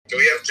Do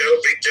we have Joe,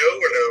 Big Joe,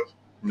 or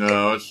no?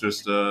 No, it's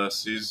just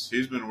us.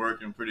 He's been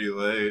working pretty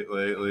late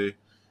lately.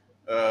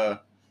 Uh,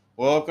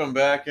 Welcome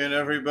back in,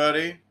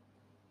 everybody.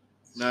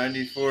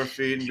 94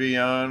 feet and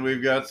beyond.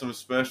 We've got some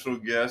special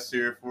guests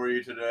here for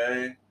you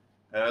today.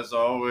 As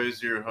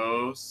always, your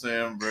host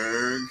Sam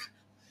Berg,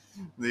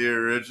 the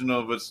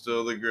original but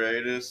still the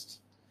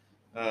greatest,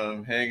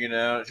 hanging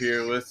out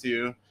here with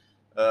you,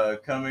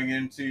 coming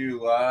into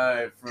you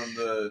live from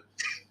the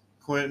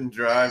Quentin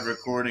Drive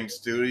recording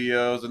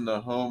studios in the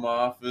home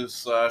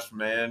office /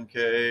 man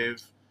cave.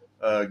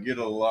 Get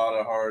a lot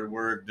of hard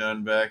work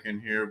done back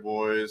in here,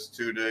 boys.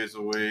 2 days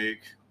a week,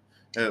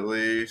 at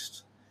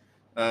least.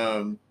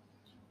 Um,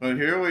 but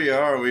here we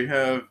are. We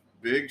have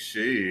Big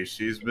She.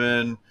 She's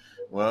been,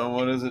 well,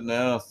 what is it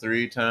now?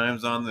 3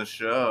 times on the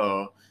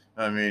show.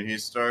 I mean,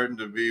 he's starting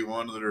to be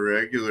one of the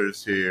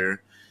regulars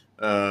here.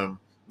 Um,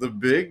 the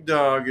big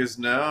dog is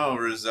now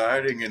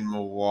residing in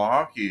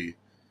Milwaukee.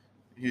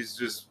 He's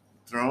just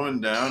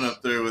throwing down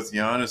up there with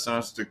Giannis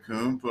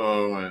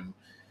Antetokounmpo and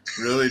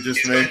really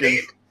just making.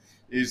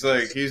 He's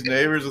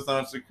neighbors with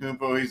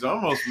Antetokounmpo. He's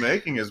almost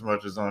making as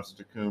much as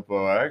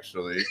Antetokounmpo,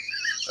 actually.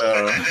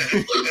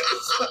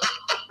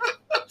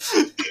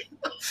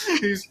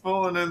 He's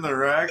pulling in the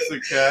racks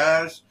of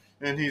cash,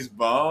 and he's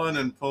balling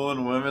and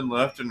pulling women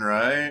left and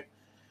right.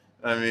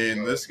 I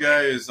mean, this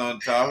guy is on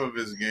top of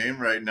his game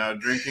right now,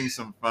 drinking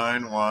some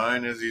fine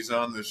wine as he's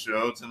on the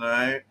show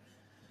tonight.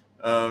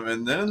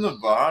 And then in the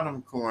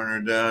bottom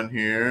corner down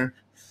here,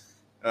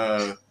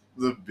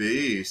 the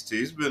Beast.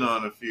 He's been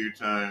on a few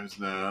times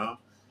now.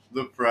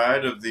 The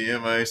pride of the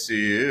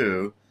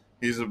MICU.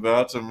 He's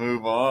about to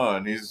move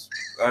on.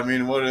 I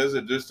mean, what is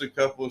it? Just a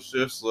couple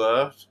shifts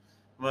left,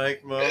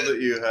 Mike Mo, that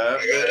you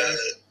have there?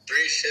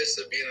 3 shifts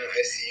of being an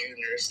ICU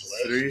nurse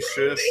left. 3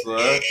 shifts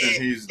left,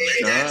 and he's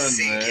done,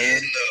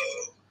 man.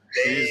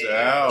 He's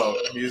out.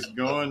 He's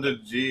going to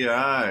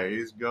GI.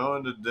 He's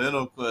going to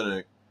dental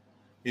clinic.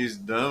 He's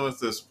done with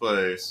this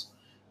place.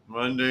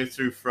 Monday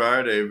through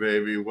Friday,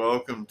 baby.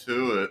 Welcome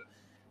to it.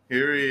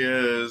 Here he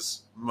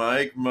is,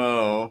 Mike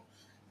Mo.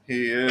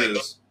 He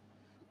is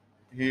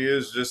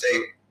just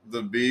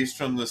the beast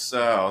from the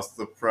South,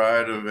 the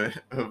pride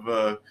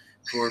of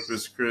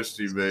Corpus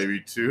Christi,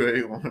 baby.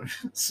 281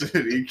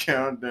 City,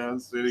 Countdown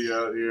City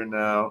out here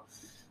now.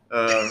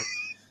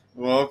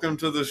 Welcome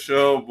to the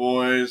show,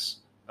 boys.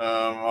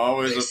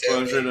 Always a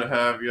pleasure to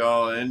have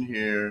y'all in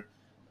here.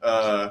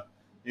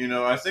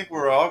 I think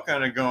we're all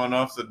kind of going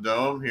off the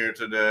dome here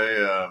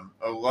today.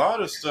 A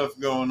lot of stuff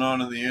going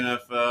on in the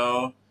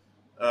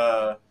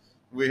NFL.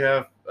 We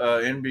have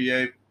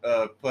NBA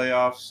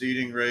playoff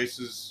seeding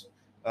races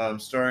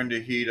starting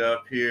to heat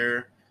up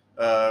here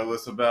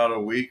with about a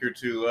week or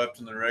two left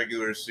in the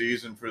regular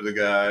season for the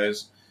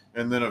guys.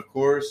 And then, of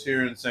course,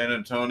 here in San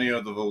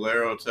Antonio, the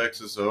Valero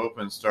Texas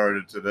Open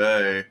started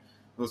today.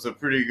 With a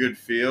pretty good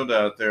field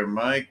out there.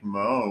 Mike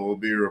Mo will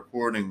be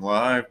reporting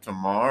live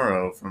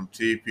tomorrow from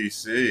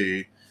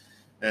TPC.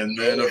 And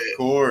then, of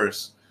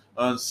course,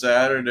 on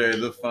Saturday,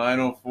 the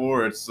Final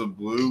Four, it's the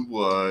Blue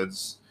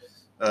Bloods.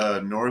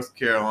 North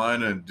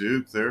Carolina and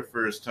Duke, their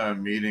first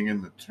time meeting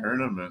in the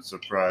tournament,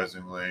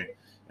 surprisingly.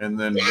 And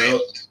then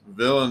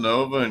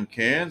Villanova and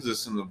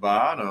Kansas in the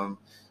bottom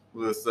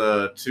with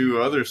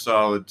 2 other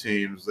solid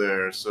teams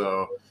there.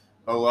 So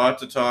a lot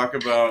to talk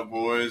about,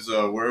 boys.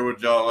 Where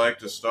would y'all like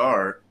to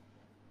start?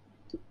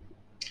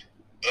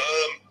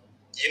 I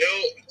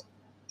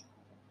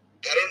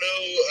don't know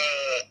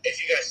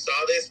if you guys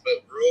saw this,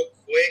 but real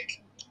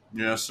quick.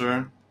 Yes,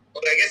 sir.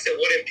 Well, I guess it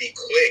wouldn't be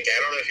quick. I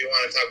don't know if you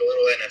want to talk a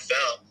little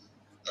NFL.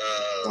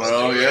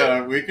 Well,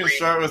 yeah, we can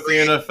start with the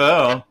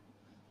NFL.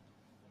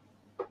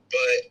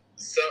 But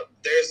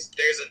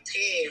there's a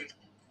team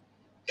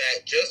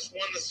that just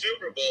won the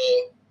Super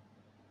Bowl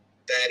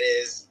that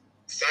is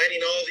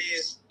signing all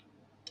these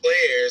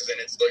players, and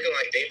it's looking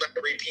like they might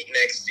repeat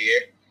next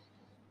year.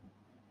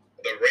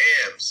 The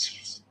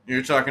Rams.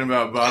 You're talking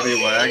about Bobby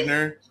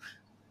Wagner?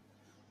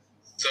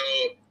 So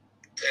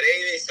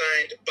today they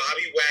signed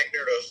Bobby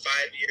Wagner to a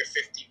 5-year,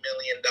 $50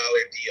 million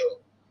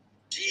deal.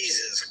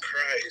 Jesus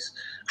Christ.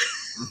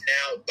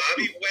 Now,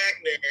 Bobby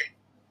Wagner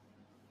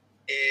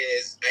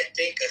is, I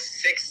think, a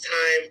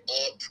 6-time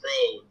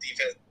All-Pro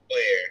defensive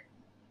player.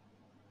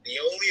 The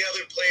only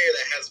other player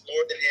that has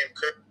more than him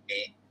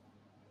currently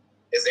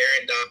is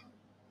Aaron Donald.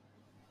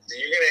 So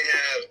you're going to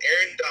have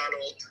Aaron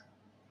Donald,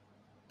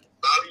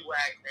 Bobby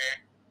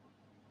Wagner,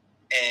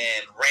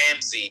 and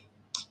Ramsey.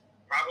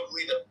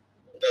 Probably the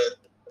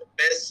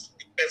best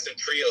defensive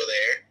trio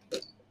there.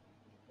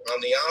 On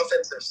the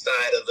offensive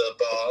side of the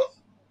ball,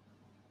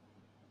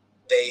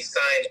 they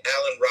signed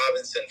Allen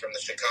Robinson from the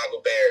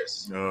Chicago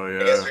Bears. Oh, yeah.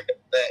 I guess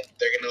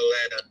they're gonna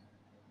let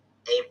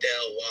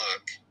Odell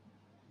walk.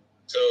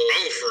 So,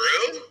 for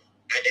real?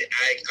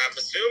 I'm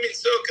assuming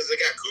so, because they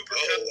got Cooper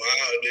Kupp. Oh,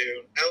 wow,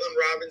 dude. Allen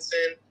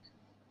Robinson.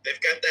 They've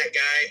got that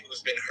guy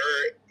who's been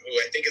hurt, who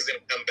I think is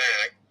going to come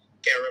back.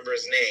 Can't remember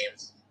his name.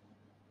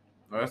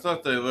 I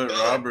thought they let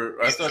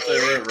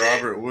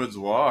Robert Woods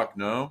walk,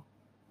 no?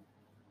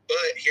 But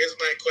here's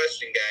my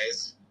question,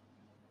 guys.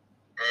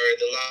 are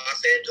the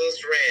Los Angeles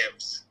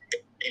Rams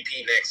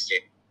repeat next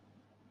year?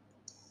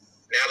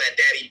 Now that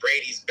Daddy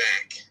Brady's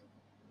back.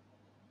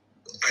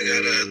 I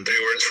got 3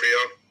 words for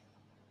y'all.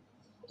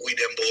 We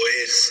them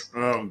boys.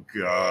 Oh,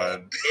 God.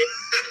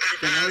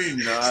 Can we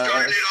not?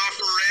 Starting it off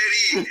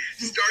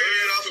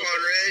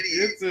already.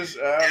 Get this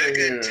out of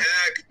here.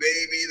 Attack,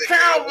 baby. The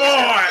Cowboy!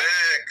 are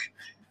back.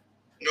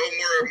 No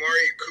more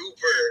Amari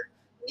Cooper.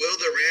 Will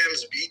the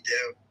Rams beat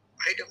them?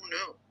 I don't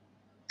know.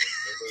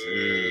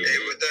 Hey,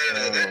 but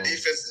that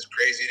defense is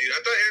crazy, dude. I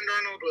thought Aaron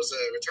Donald was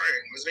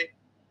retiring, wasn't he?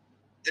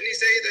 Didn't he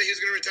say that he was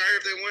going to retire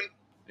if they won?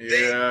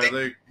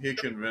 Yeah, he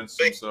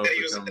convinced himself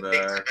to come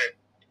back.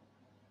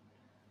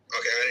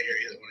 Okay, I didn't hear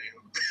either one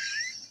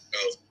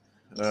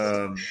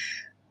of you.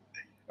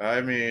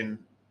 I mean,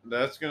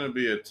 that's going to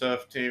be a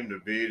tough team to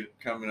beat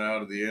coming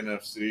out of the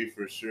NFC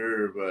for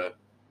sure, but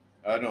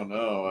I don't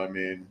know. I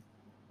mean,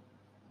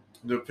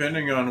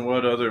 depending on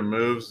what other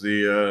moves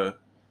the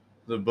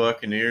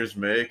Buccaneers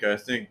make, I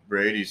think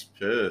Brady's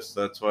pissed.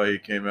 That's why he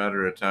came out of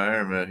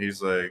retirement.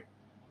 He's like,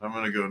 I'm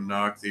going to go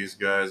knock these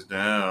guys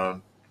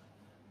down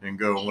and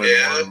go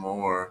win one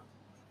more.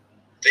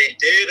 They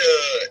did.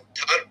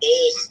 Todd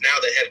Bowles is now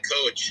the head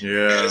coach.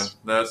 Yeah,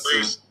 that's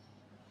Bruce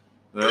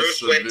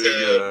the went big,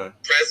 to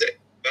president.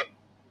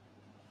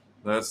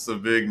 That's the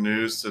big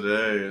news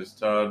today is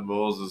Todd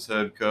Bowles is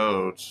head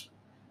coach.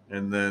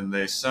 And then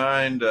they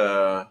signed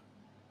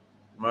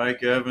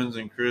Mike Evans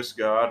and Chris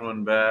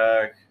Godwin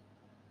back.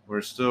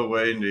 We're still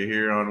waiting to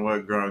hear on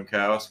what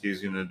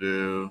Gronkowski's going to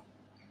do.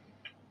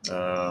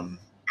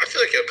 I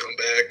feel like he'll come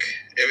back.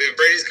 If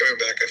Brady's coming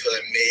back, I feel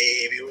like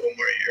maybe 1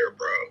 more year,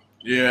 bro.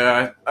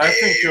 Yeah, I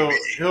think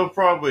he'll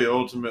probably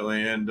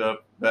ultimately end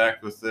up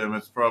back with them.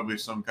 It's probably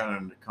some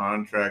kind of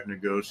contract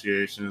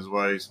negotiation is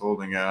why he's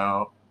holding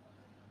out.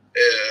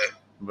 Yeah.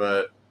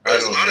 But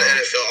there's a lot of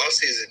NFL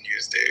offseason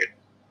news, dude.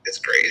 It's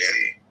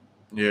crazy.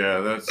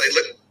 Yeah, that's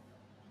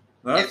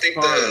you think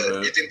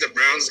the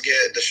Browns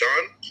get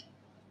Deshaun?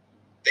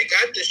 They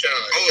got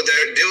Deshaun. Oh,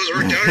 their deal was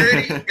worked out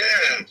already?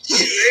 Yeah.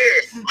 He's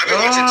there. I've been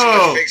watching too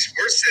much Big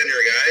Sports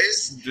Center, guys.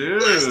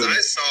 Dude. Last I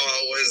saw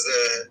was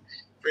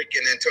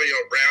freaking Antonio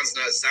Brown's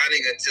not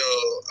signing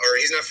or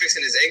he's not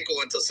fixing his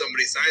ankle until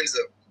somebody signs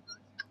him.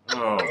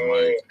 Oh,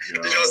 my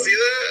God. Did y'all see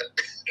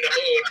that? No,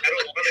 I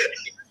don't want it.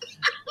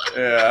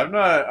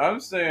 Yeah, I'm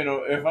staying.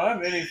 If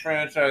I'm any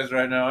franchise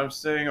right now, I'm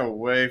staying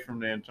away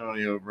from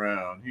Antonio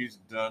Brown. He's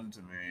done to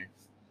me.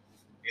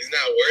 He's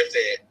not worth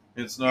it.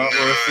 It's not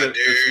worth it.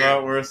 Dude. It's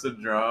not worth the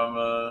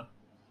drama.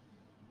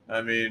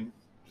 I mean,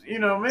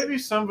 maybe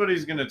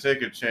somebody's going to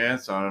take a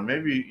chance on him.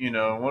 Maybe,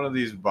 one of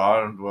these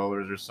bottom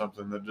dwellers or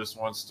something that just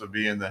wants to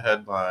be in the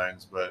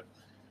headlines. But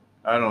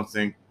I don't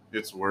think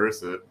it's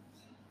worth it,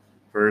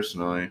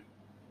 personally.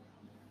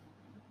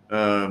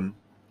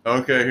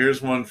 Okay,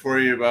 here's one for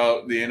you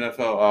about the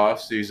NFL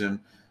offseason.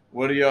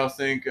 What do y'all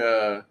think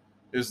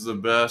is the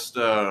best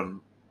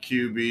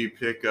QB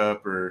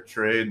pickup or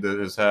trade that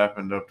has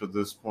happened up to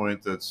this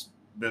point that's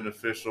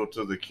beneficial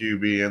to the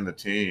QB and the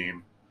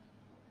team?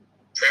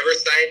 Trevor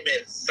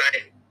Siemens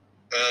signed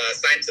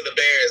to the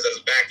Bears as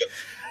a backup.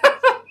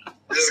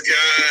 This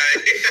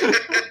guy.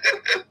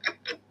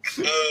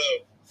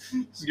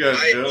 This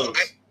guy's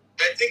jokes.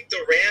 I think the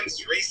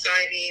Rams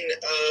re-signing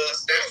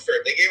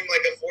Stafford. They gave him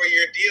like a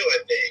 4-year deal, I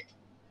think.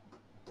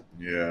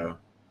 Yeah.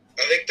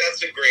 I think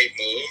that's a great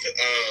move.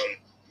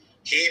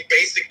 He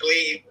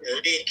basically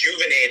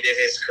rejuvenated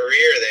his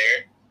career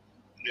there.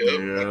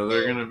 Yeah,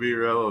 they're going to be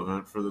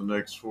relevant for the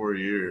next 4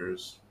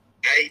 years.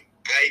 I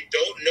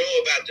don't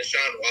know about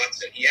Deshaun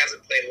Watson. He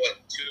hasn't played,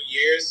 2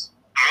 years?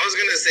 I was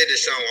going to say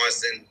Deshaun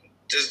Watson.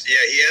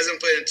 He hasn't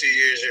played in 2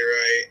 years, you're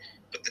right.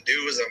 But the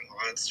dude was a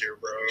monster,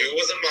 bro. Dude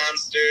was a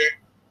monster.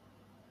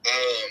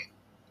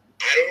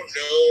 I don't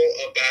know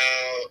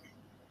about.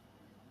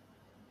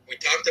 We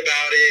talked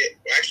about it.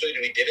 Well, actually,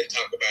 we didn't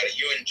talk about it.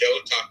 You and Joe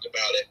talked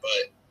about it,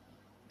 but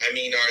I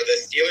mean, are the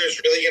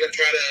Steelers really going to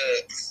try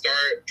to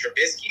start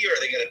Trubisky, or are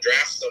they going to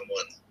draft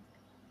someone?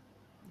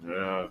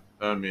 Yeah,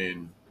 I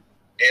mean,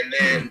 and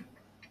then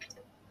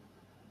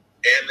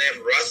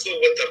Russell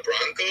with the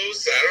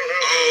Broncos. I don't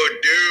know. Oh,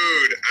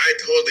 dude, I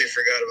totally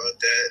forgot about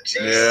that.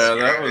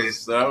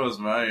 Jesus that was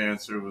my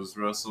answer. Was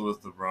Russell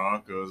with the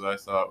Broncos? I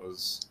thought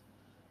was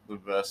the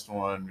best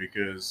one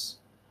because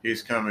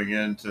he's coming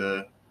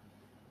into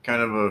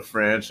kind of a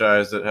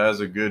franchise that has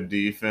a good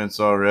defense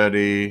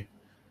already.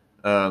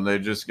 They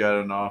just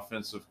got an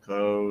offensive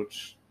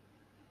coach.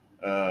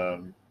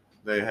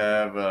 They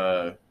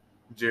have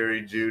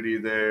Jerry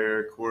Jeudy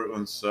there,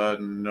 Cortland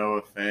Sutton,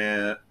 Noah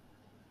Fant.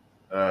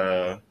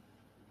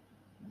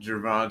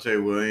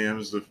 Javonte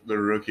Williams, the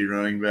rookie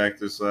running back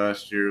this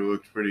last year,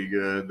 looked pretty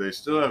good. They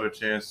still have a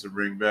chance to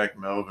bring back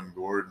Melvin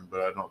Gordon, but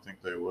I don't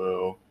think they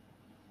will.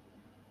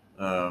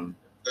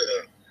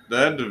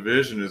 That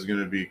division is going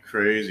to be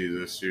crazy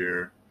this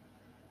year.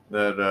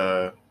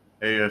 That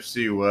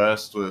AFC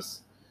West with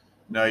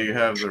now you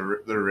have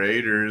the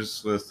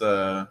Raiders with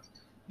Devontae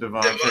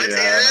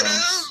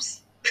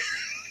Adams.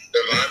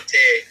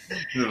 Devontae.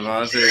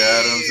 Devontae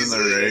Adams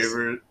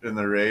and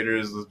the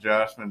Raiders with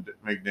Josh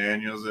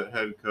McDaniels at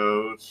head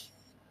coach.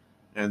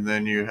 And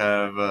then you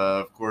have,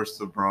 of course,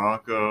 the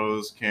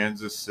Broncos,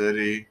 Kansas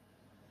City.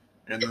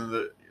 And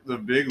then the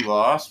big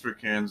loss for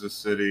Kansas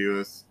City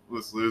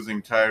with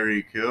losing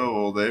Tyreek Hill,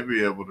 will they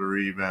be able to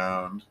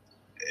rebound?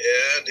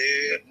 Yeah,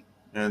 dude.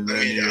 And then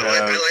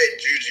I like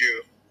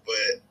Juju,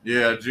 but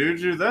yeah,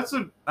 Juju. That's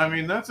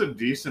a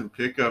decent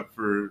pickup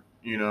for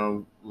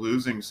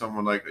losing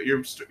someone like that.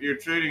 You're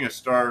trading a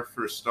star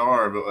for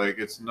star, but like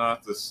it's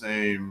not the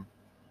same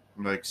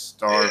like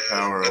star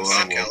power level.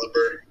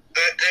 Caliber.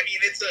 I mean,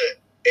 it's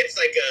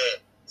like a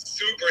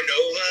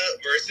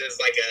supernova versus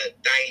like a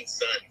dying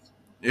sun.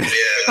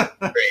 Yeah,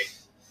 great.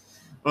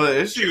 Well, the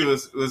issue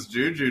with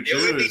Juju too the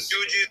only thing is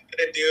Juju's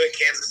gonna do in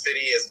Kansas City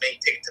is make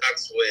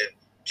TikToks with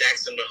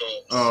Jackson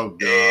Mahomes. Oh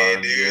god, hey,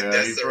 dude, yeah,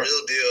 that's the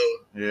real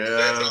deal. Yeah,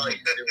 that's all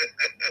he's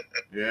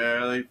doing.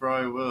 Yeah, they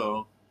probably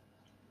will.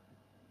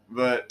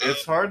 But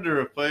it's hard to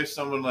replace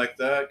someone like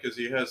that because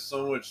he has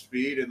so much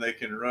speed and they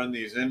can run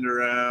these end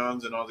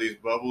arounds and all these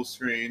bubble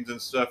screens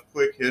and stuff,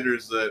 quick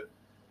hitters that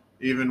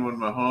even when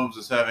Mahomes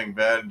is having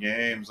bad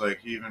games, like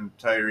even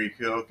Tyreek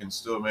Hill can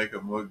still make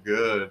him look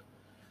good.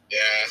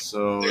 Yeah,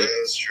 so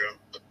that's true.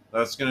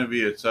 That's going to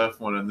be a tough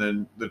one. And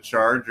then the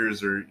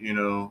Chargers are,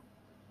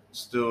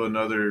 still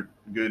another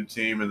good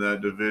team in that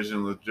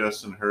division with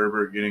Justin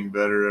Herbert getting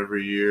better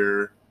every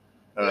year.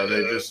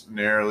 They just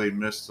narrowly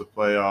missed the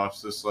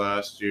playoffs this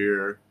last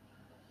year.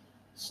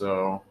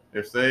 So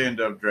if they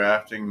end up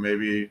drafting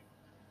they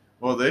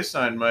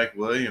signed Mike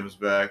Williams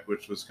back,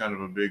 which was kind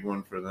of a big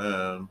one for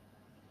them.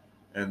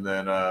 And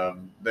then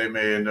they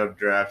may end up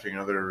drafting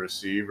another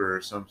receiver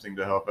or something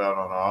to help out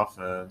on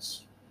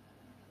offense.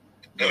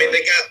 I mean, they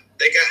got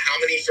how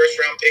many first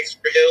round picks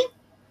for Hill?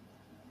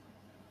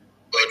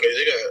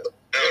 They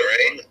got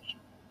right?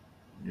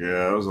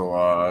 Yeah, it was a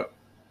lot.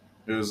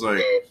 It was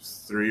like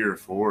 3 or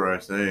 4, I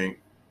think.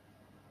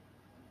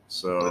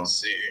 So let's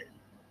see.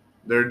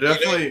 They're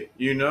definitely,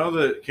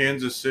 that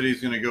Kansas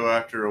City's going to go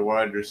after a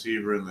wide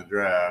receiver in the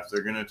draft.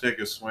 They're going to take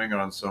a swing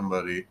on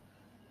somebody.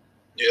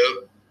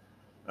 Yep.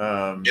 You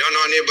don't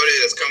know anybody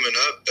that's coming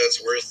up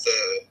that's worth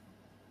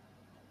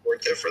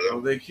it for them?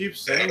 Well, they keep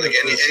saying like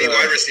any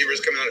wide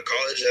receivers coming out of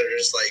college that are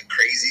just like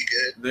crazy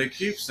good. They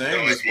keep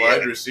saying this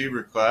wide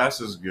receiver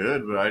class is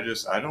good, but I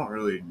don't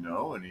really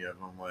know any of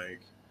them.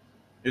 Like,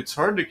 it's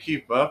hard to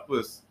keep up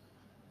with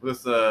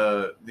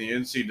the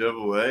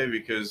NCAA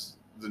because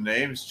the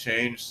names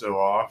change so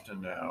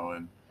often now,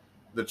 and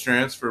the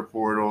transfer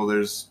portal.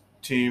 There's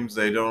teams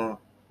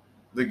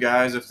the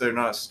guys, if they're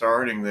not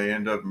starting, they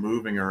end up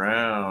moving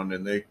around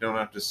and they don't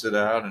have to sit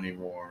out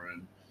anymore.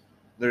 And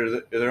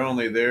they're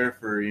only there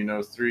for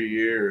 3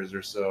 years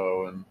or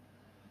so, and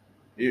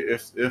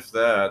if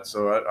that.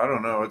 So I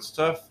don't know. It's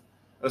tough,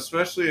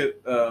 especially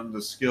at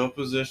the skill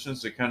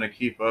positions, to kind of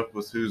keep up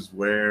with who's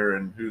where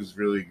and who's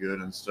really good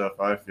and stuff.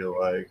 I feel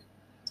like,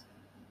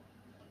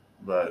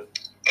 but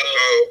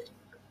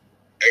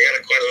I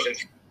got a question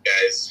for you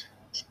guys.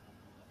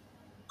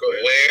 Go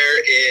ahead.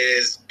 Where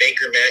is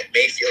Baker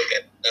Mayfield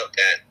up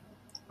at?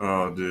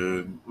 Oh,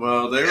 dude.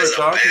 Well, they were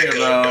talking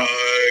about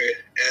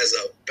as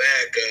a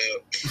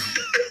backup. You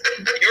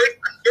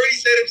already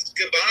said his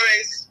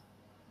goodbyes.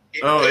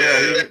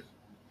 That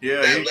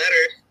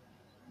letter.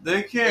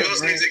 They can't. Who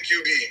else needs a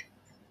QB?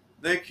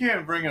 They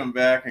can't bring him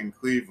back in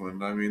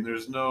Cleveland. I mean,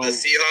 there's no. The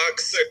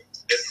Seahawks.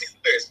 The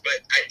Steelers,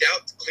 but I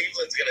doubt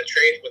Cleveland's going to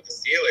trade with the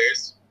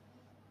Steelers.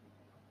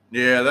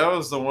 Yeah, that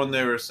was the one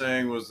they were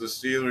saying was the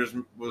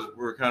Steelers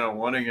were kind of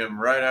wanting him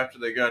right after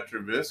they got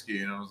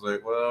Trubisky, and I was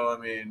like, well, I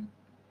mean,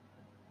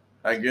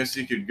 I guess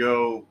you could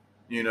go,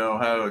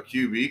 have a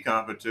QB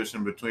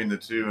competition between the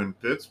two in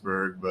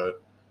Pittsburgh,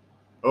 but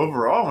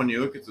overall, when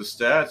you look at the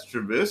stats,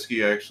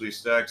 Trubisky actually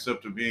stacks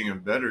up to being a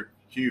better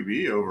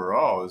QB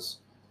overall.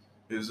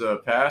 His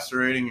passer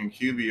rating and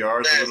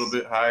QBR is a little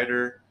bit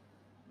higher,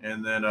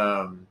 and then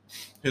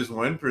his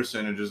win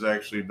percentage is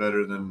actually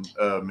better than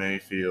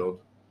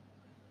Mayfield.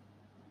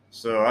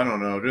 So I don't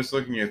know. Just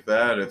looking at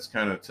that, it's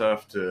kind of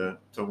tough to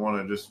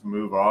want to just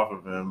move off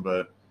of him.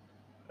 But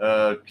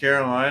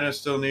Carolina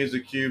still needs a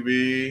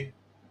QB.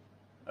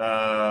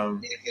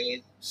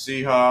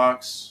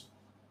 Seahawks.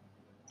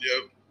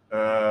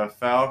 Yep.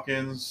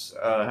 Falcons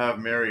have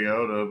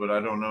Mariota, but I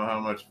don't know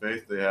how much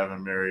faith they have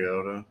in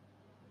Mariota.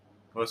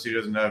 Plus, he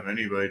doesn't have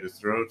anybody to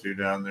throw to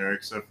down there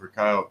except for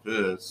Kyle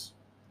Pitts.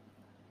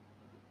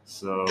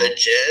 So the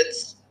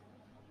Jets.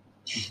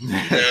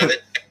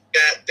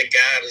 Got the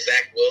guy,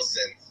 Zach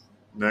Wilson.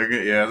 They're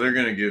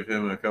gonna give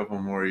him a couple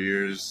more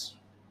years.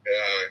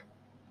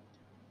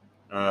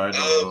 I don't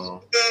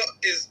know.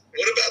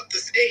 What about the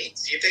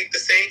Saints? You think the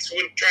Saints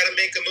would try to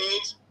make a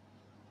move,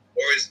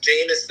 or is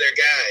Jameis their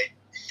guy?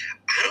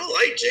 I don't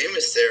like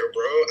Jameis there,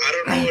 bro. I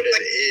don't know what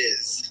it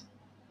is.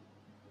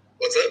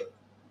 What's up?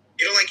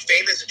 You don't like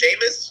famous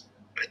Jameis?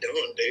 I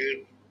don't,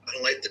 dude. I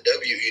don't like the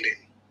W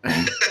eating.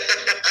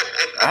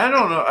 I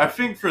don't know. I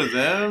think for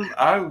them,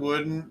 I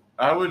wouldn't.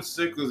 I would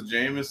stick with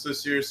Jameis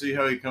this year, see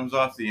how he comes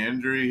off the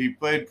injury. He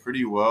played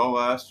pretty well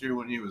last year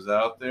when he was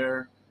out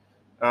there.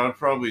 I would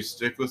probably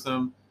stick with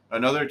him.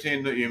 Another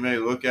team that you may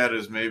look at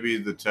is maybe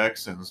the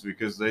Texans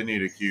because they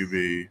need a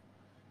QB.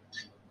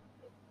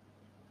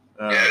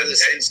 Yeah, the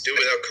Saints do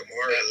without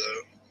Kamara,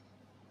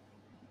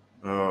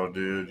 though. Oh,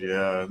 dude,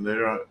 yeah. They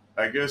don't.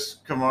 I guess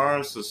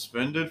Kamara's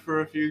suspended for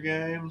a few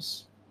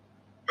games.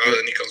 Oh,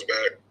 then he comes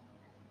back.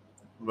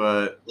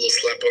 But a little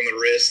slap on the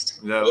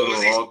wrist. That what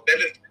was he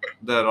suspended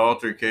for? That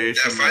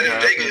altercation. That fight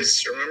in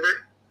Vegas,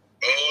 remember?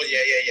 Oh, yeah.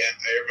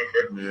 I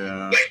remember.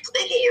 Yeah. Like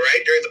Pro Bowl,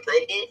 right? During the Pro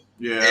Bowl?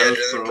 Yeah, during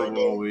the Pro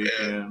Bowl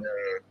weekend.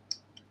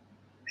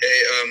 Hey,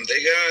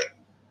 they got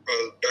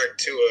back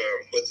to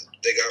what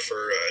they got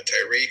for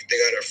Tyreek. They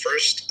got a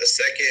first, a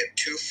second,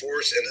 2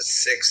 fourths, and a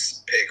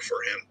 6th pick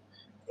for him.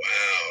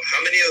 Wow.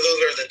 How many of those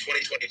are the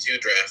 2022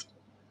 draft?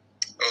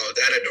 Oh,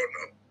 that I don't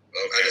know.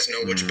 I just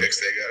know which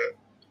picks they got.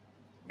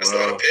 That's a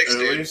lot of picks,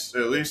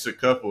 dude. At least a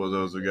couple of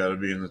those have got to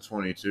be in the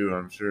 22,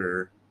 I'm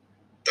sure.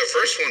 The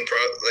first one,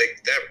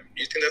 like that,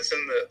 you think that's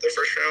in the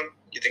first round?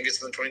 You think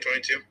it's in the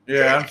 2022?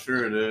 Yeah, I'm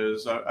sure it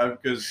is.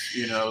 Because,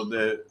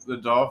 the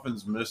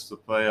Dolphins missed the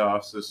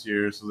playoffs this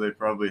year, so they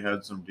probably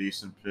had some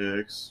decent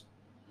picks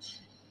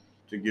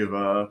to give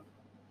up.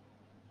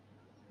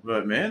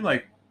 But, man,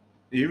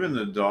 even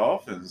the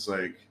Dolphins,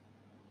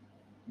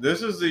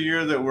 this is the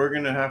year that we're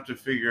going to have to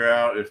figure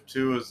out if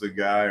Tua's the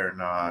guy or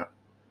not.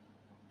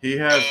 He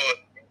has...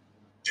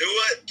 Tua,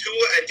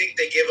 I think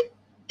they give him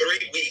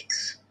 3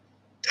 weeks.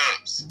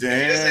 Tops.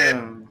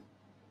 Damn.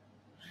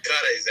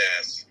 Cut his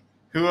ass.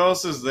 Who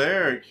else is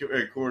there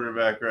at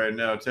quarterback right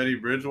now? Teddy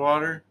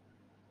Bridgewater?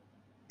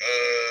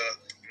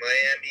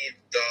 Miami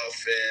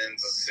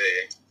Dolphins. Let's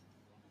see.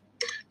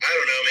 I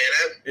don't know,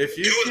 man.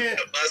 Tua's been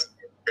a bust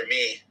for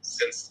me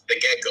since the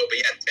get-go. But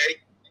yeah,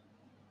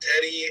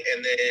 Teddy,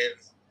 and then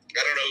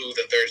I don't know who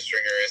the third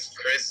stringer is.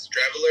 Chris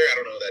Traveler? I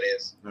don't know who that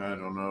is. I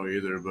don't know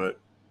either, but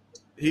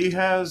he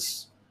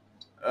has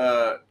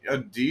a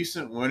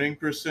decent winning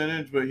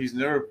percentage, but he's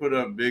never put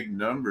up big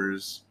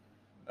numbers.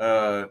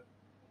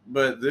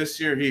 But this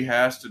year he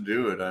has to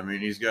do it. I mean,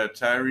 he's got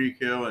Tyreek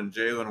Hill and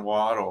Jalen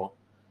Waddle,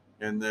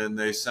 and then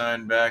they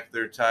signed back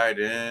their tight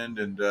end,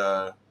 and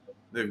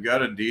they've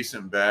got a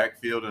decent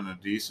backfield and a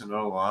decent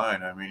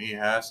O-line. I mean, he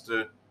has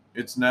to –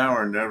 it's now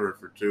or never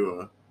for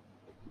Tua.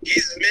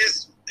 He's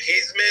missed.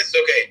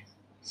 Okay,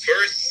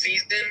 first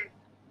season,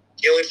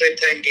 he only played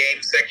 10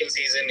 games. Second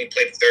season, he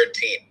played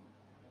 13.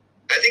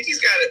 I think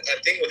he's got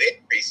a thing with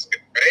injuries,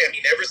 right? I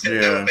mean, ever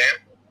since Alabama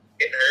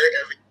getting hurt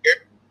every year.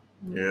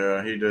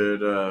 Yeah, he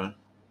did.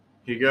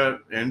 He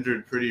got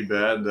injured pretty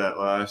bad that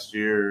last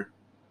year.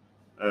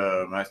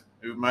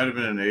 It might have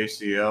been an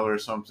ACL or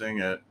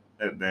something at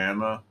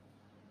Bama.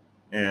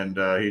 And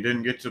he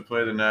didn't get to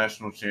play the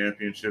national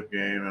championship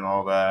game and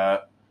all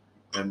that.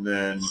 And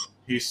then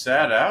he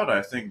sat out,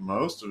 I think,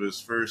 most of his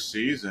first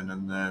season.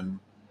 And then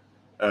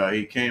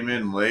he came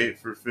in late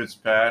for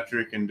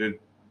Fitzpatrick and did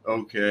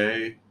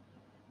okay.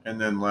 And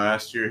then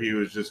last year he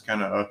was just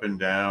kind of up and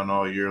down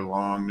all year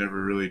long,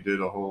 never really did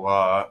a whole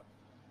lot.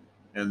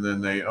 And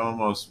then they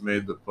almost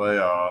made the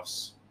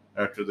playoffs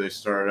after they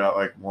started out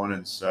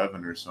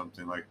 1-7 or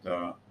something like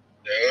that.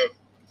 Yeah.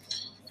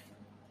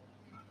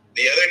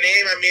 The other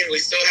name, I mean, we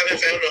still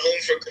haven't found a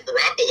home for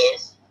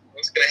Garoppolo.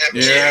 What's going to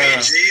happen?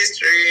 Yeah.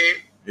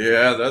 G-Street.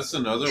 Yeah, that's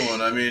another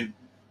one. I mean,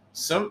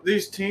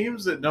 these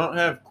teams that don't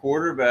have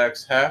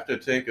quarterbacks have to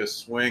take a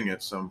swing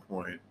at some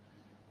point.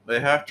 They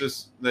have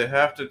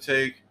to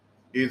take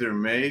either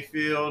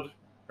Mayfield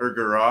or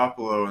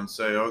Garoppolo and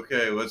say,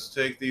 okay, let's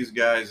take these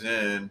guys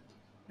in,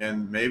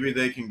 and maybe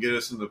they can get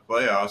us in the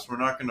playoffs. We're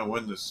not going to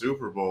win the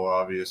Super Bowl,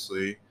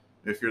 obviously,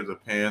 if you're the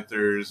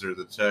Panthers or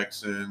the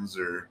Texans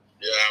or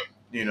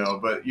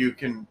but you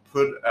can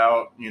put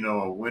out,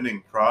 a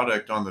winning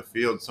product on the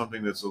field,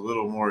 something that's a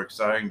little more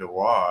exciting to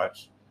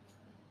watch.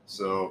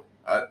 So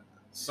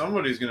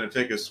somebody's going to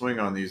take a swing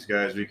on these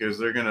guys because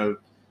they're going to,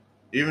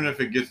 even if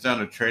it gets down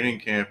to training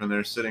camp and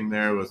they're sitting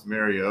there with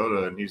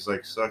Mariota and he's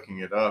sucking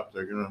it up,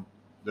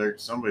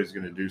 somebody's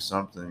going to do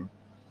something.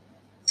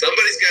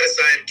 Somebody's got to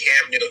sign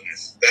Cam Newton.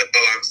 That's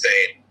all I'm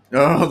saying.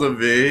 Oh, the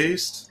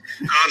Beast?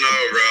 I don't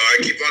know, bro. I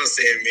keep on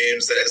seeing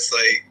memes that it's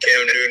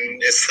Cam Newton.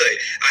 It's I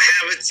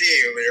have a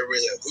team, and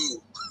everybody's like,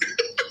 who?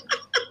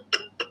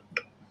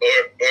 or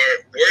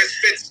where's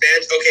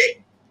Fitzmagic? Okay,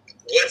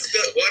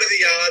 what are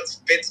the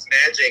odds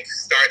Fitzmagic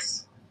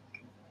starts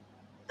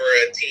for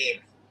a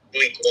team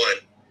week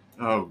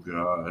 1? Oh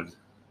God.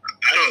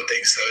 I don't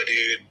think so,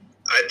 dude.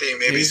 I think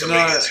maybe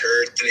somebody gets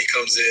hurt and he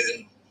comes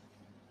in.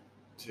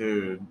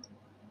 Dude.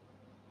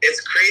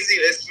 It's crazy.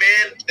 This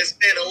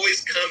man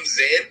always comes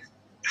in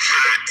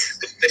hot.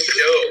 The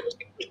show.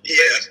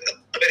 Yeah.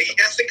 But he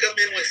has to come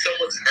in when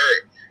someone's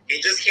hurt.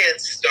 He just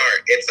can't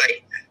start. It's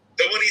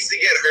someone needs to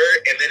get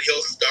hurt, and then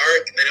he'll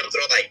start, and then he'll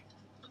throw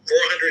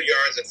 400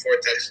 yards and 4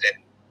 touchdowns.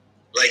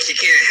 He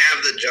can't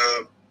have the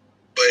job,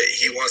 but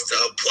he wants to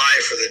apply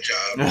for the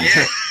job.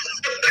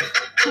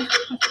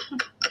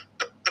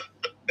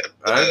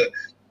 Yeah.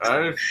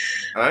 I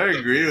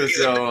agree with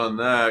y'all on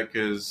that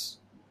because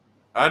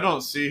I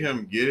don't see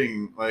him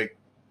getting like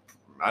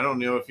I don't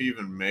know if he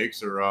even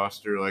makes a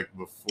roster like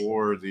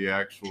before the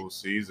actual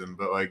season,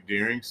 but like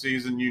during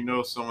season,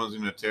 someone's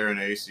gonna tear an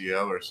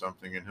ACL or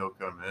something, and he'll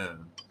come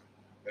in.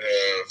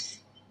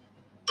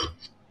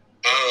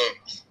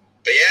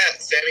 But yeah,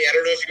 Sammy, I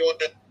don't know if you want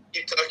to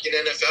keep talking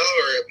NFL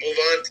or move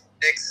on to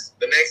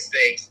the next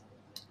thing.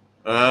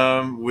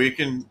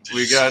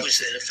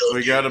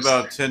 We got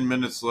about 10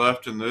 minutes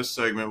left in this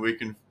segment. We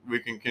can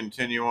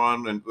continue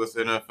on with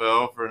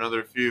NFL for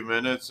another few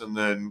minutes and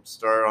then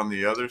start on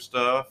the other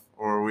stuff,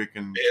 or we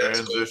can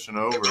transition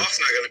over. The golf's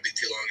not going to be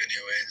too long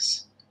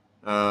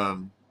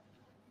anyways.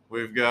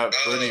 We've got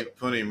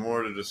plenty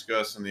more to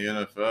discuss in the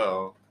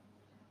NFL.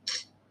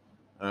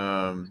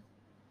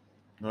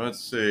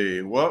 Let's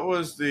see. What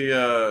was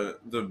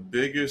the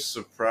biggest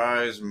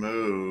surprise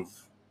move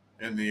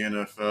in the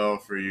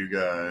NFL for you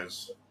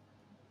guys?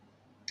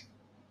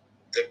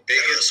 The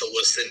biggest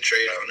Wilson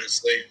trade,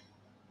 honestly.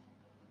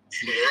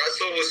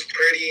 Russell was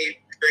pretty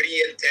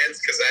intense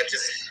because I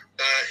just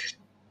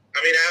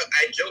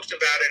I joked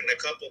about it in a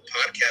couple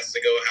podcasts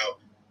ago how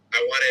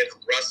I wanted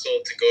Russell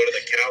to go to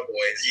the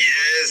Cowboys.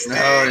 Yes.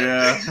 Oh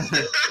yeah.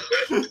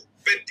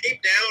 But deep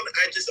down,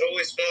 I just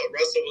always felt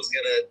Russell was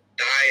gonna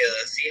die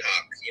a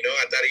Seahawk.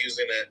 I thought he was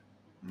gonna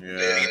be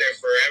there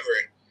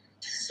forever.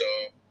 So,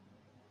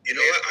 you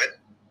know what?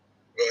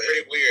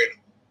 Pretty weird.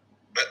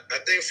 I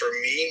think for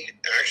me,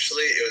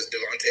 actually, it was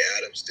Devontae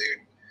Adams,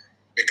 dude.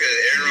 Because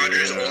Aaron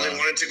Rodgers only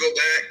wanted to go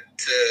back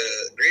to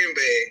Green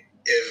Bay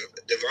if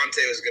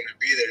Devontae was going to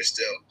be there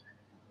still.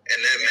 And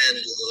that man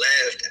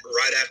left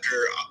right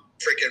after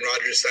freaking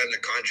Rodgers signed the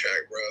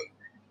contract, bro.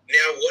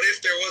 Now, what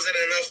if there wasn't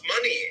enough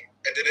money?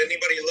 Did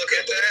anybody look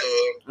at that?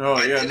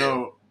 Oh, yeah,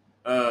 no.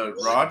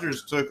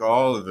 Rodgers took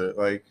all of it.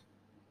 Like,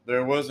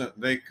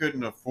 they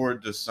couldn't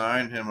afford to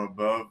sign him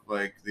above,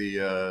 like,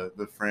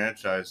 the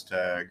franchise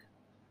tag.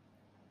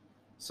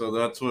 So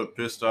that's what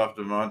pissed off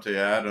Devontae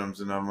Adams,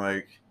 and I'm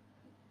like,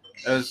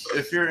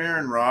 if you're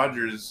Aaron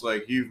Rodgers,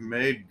 like you've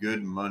made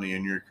good money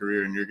in your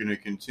career, and you're going to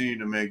continue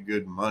to make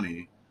good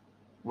money.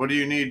 What do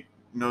you need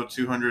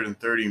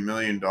 $230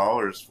 million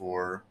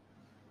for?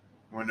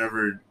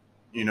 Whenever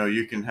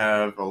you can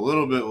have a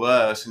little bit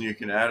less, and you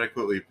can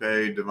adequately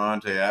pay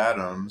Devontae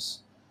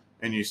Adams,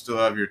 and you still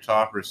have your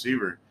top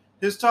receiver.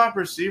 His top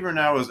receiver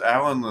now is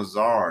Alan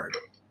Lazard.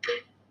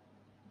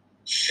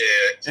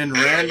 Shit. And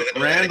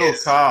Randall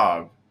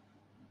Cobb.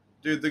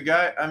 Dude, the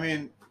guy, I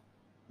mean,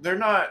 they're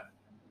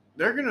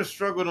going to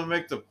struggle to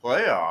make the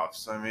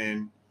playoffs. I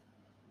mean,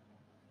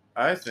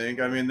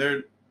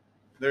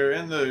 they're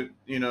in the,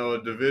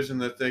 a division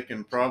that they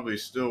can probably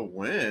still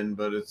win,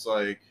 but it's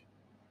like,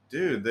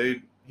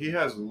 dude, he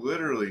has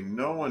literally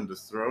no one to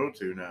throw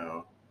to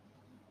now.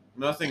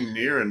 Nothing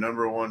near a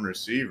number one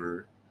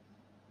receiver.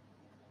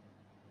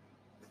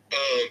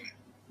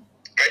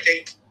 I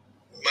think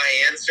my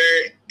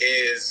answer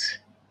is,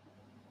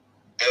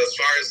 as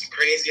far as the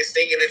craziest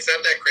thing, and it's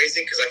not that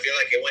crazy because I feel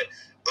like it went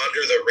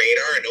under the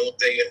radar and no one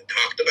even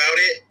talked about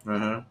it,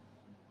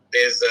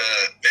 is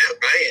Matt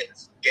Ryan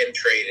getting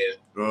traded.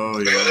 Oh,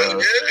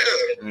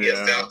 yeah.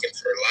 Yeah. Falcons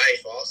for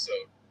life also.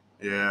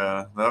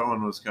 Yeah, that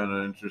one was kind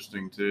of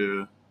interesting,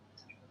 too.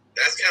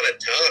 That's kind of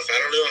tough. I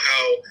don't know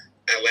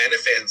how Atlanta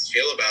fans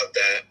feel about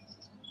that.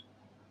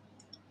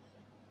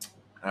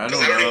 I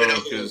don't even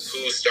know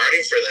who's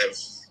starting for them.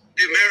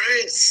 Dude, Matt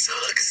Ryan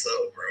sucks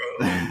though, bro.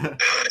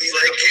 He's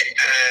like,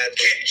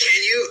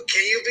 can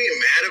you be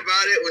mad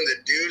about it when the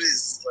dude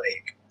is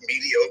like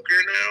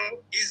mediocre now?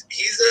 He's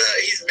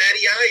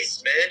Matty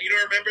Ice, man. You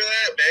don't remember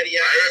that? Matty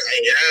Ice?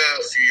 Yeah,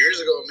 a few years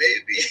ago,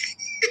 maybe.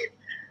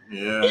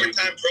 Yeah.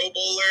 4-time Pro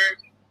Bowler.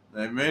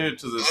 They made it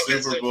to the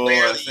Super Bowl,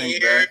 I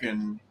think, back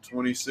in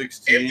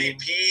 2016.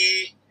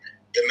 MVP.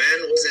 The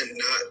man wasn't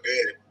not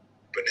good,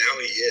 but now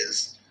he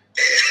is.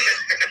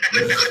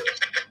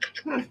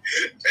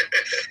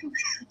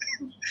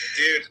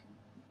 Dude,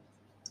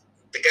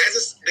 the guy's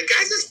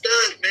a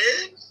stud,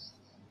 man.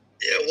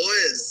 Yeah, it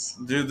was.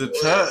 Dude,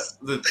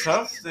 the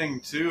tough thing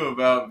too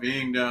about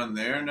being down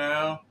there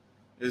now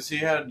is he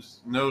had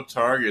no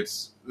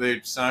targets.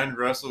 They signed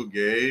Russell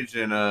Gage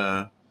in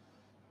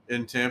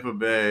Tampa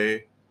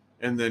Bay,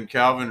 and then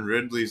Calvin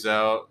Ridley's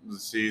out the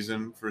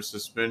season for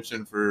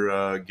suspension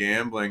for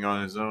gambling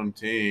on his own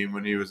team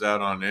when he was out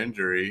on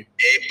injury.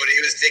 Hey, but he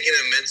was taking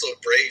a mental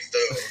break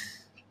though.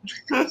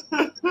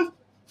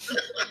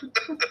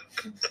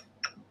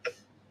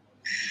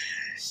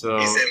 So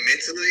he said,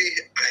 mentally,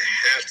 I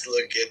have to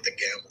look at the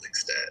gambling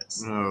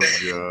stats. Oh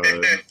god,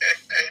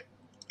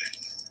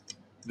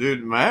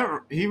 dude,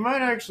 he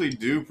might actually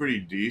do pretty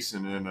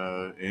decent in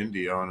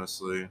Indy,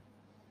 honestly.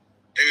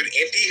 Dude,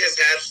 Indy has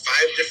had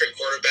 5 different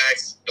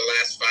quarterbacks the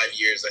last 5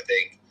 years, I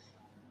think.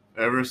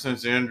 Ever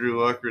since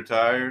Andrew Luck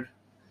retired.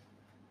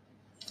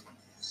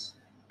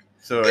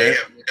 So they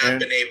have not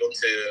been able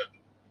to.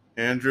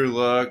 Andrew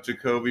Luck,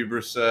 Jacoby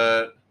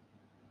Brissett,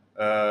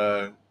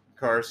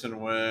 Carson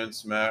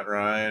Wentz, Matt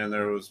Ryan, and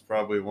there was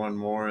probably one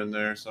more in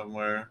there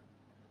somewhere.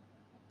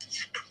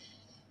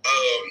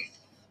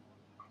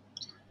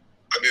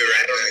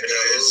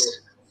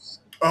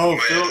 Oh,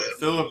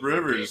 Philip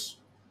Rivers.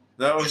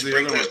 That was the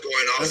other one. Going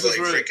off This like is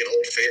where freaking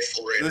Old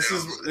Faithful right this now.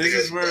 this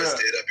is where.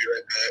 Busted. I'll be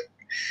right back.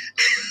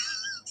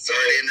 Sorry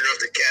to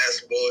interrupt the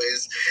cast,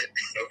 boys.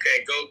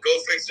 Okay, go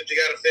fix what you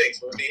gotta fix.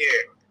 We'll be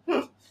here.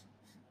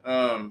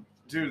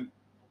 Dude,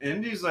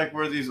 Indy's like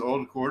where these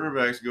old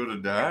quarterbacks go to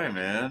die,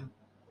 man.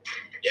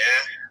 Yeah,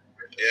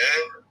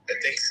 I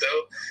think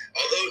so.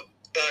 Although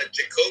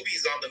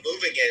Jacoby's on the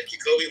move again.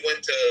 Jacoby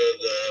went to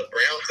the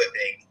Browns, I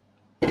think.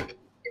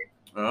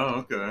 Oh,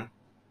 okay.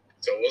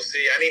 So we'll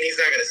see. I mean, he's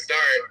not gonna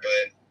start,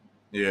 but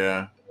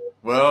yeah.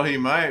 Well, he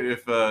might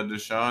if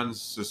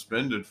Deshaun's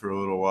suspended for a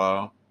little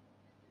while.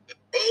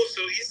 Oh,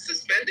 so he's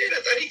suspended?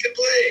 I thought he could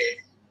play.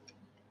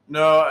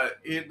 No,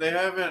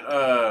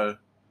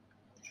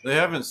 they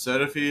haven't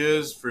said if he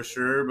is for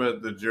sure,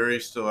 but the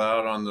jury's still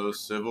out on those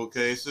civil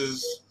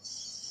cases.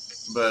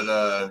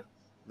 But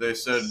they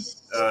said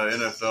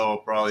NFL will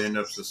probably end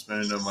up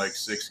suspending him like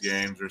 6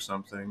 games or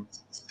something.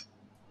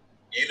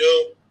 You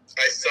know,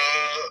 I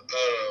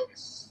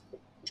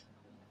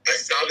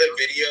saw the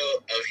video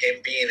of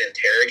him being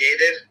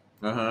interrogated.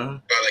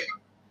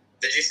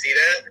 Did you see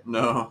that?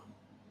 No.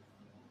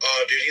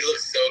 Oh, dude, he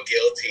looks so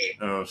guilty.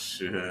 Oh,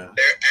 shit.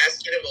 They're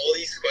asking him all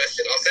these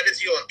questions. I'll send it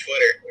to you on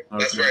Twitter. Okay.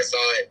 That's where I saw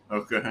it.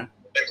 Okay.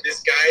 But this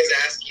guy's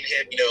asking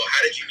him,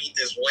 how did you meet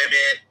this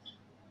women?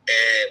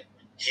 And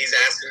he's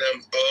asking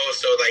them,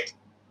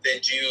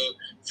 did you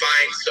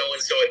find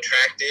so-and-so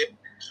attractive?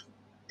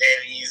 And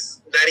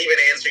he's not even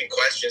answering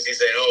questions. He's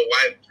saying,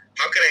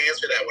 how can I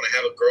answer that when I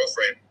have a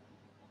girlfriend?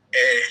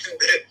 And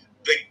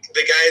the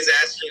guy's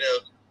asking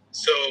him,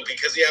 so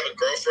because you have a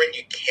girlfriend,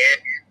 you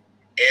can't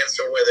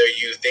answer whether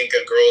you think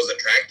a girl's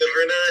attractive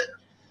or not.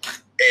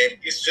 And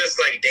he's just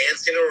like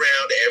dancing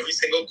around every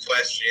single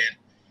question.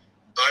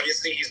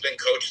 Obviously, he's been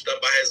coached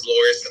up by his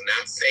lawyers to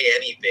not say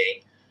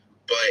anything,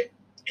 but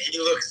he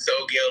looks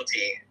so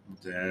guilty.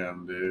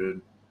 Damn,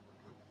 dude.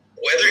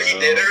 Whether he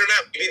did it or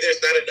not, maybe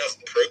there's not enough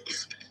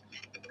proof,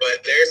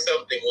 but there's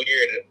something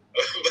weird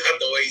about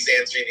the way he's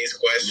answering these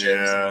questions.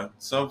 Yeah,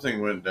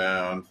 something went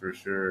down for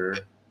sure.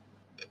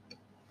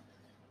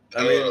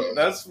 I mean,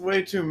 that's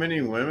way too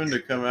many women to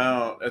come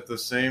out at the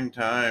same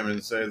time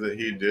and say that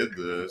he did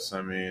this.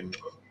 I mean,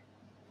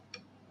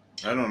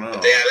 I don't know.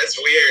 Yeah, that's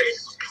weird.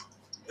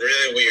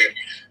 Really weird.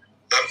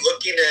 I'm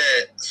looking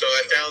so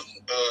I found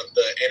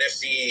the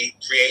NFC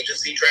free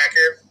agency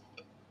tracker.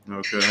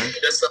 Okay.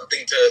 Just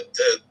something to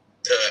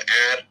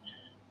add.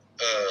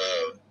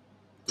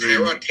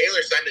 Tyrod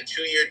Taylor signed a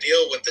 2-year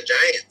deal with the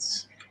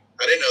Giants.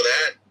 I didn't know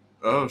that.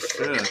 Oh,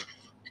 shit.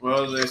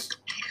 Well,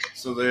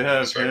 they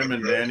have him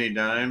and Danny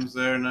Dimes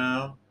there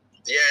now?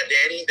 Yeah,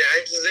 Danny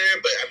Dimes is there,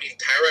 but I mean,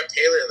 Tyrod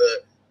Taylor,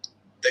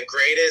 the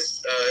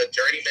greatest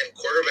journeyman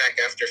quarterback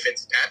after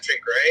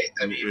Fitzpatrick, right?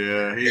 I mean,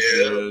 yeah, he's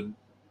good.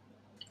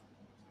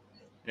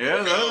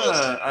 Yeah,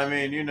 I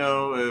mean,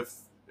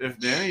 if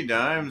Danny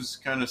Dimes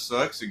kind of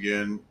sucks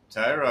again,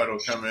 Tyrod will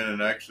come in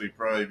and actually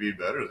probably be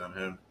better than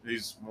him.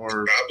 He's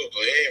more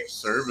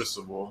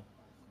serviceable.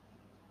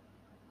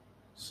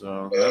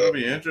 So that'll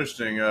be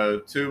interesting.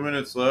 2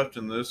 minutes left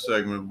in this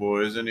segment,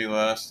 boys. Any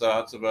last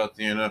thoughts about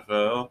the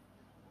NFL?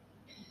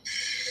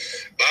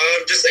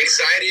 I'm just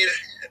excited.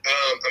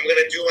 I'm going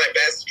to do my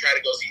best to try to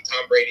go see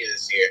Tom Brady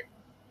this year.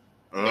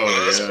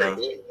 Oh, yeah.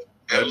 Cool.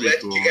 I will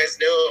let you guys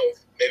know.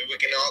 Maybe we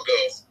can all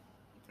go.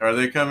 Are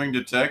they coming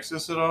to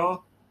Texas at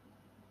all?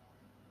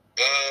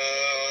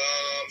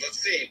 Let's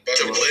see.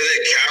 To play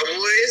the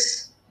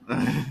Cowboys?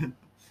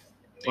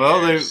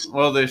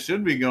 They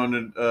should be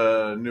going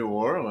to New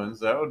Orleans.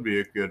 That would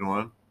be a good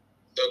one.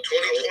 So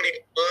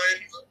 2021,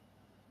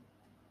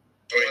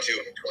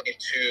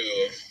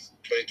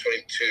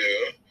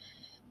 2022.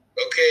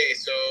 Okay,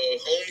 so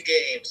home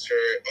games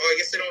I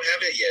guess they don't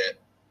have it yet.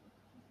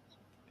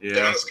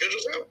 Yeah. The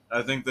schedule's out?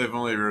 I think they've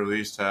only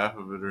released half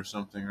of it or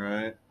something,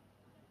 right?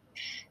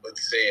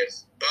 Let's see.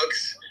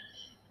 Bucks.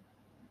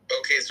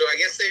 Okay, so I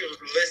guess they put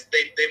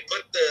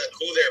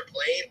who they're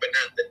playing, but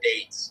not the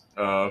dates.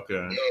 Oh, okay.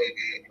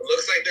 It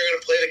looks like they're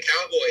gonna play the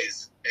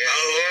Cowboys.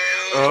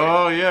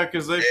 Oh yeah,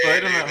 because they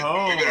played them at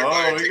home.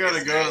 Oh, we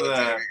gotta go to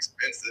that.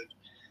 Expensive.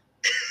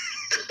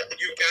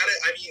 You got it.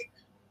 I mean,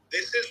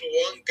 this is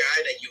one guy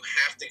that you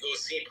have to go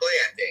see play.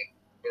 I think,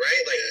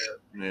 right? Like,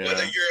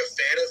 whether you're a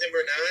fan of him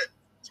or not,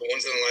 it's a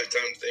once in a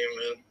lifetime thing,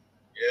 man.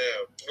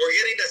 Yeah, we're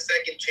getting a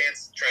second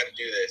chance to try to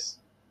do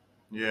this.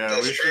 Yeah,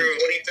 that's true.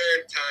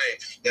 23rd time.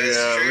 That's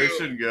true. We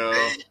should go.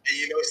 And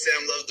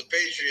Sam loves the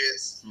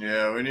Patriots.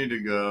 Yeah, we need to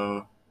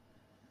go.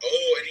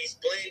 Oh, and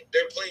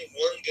they're playing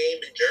one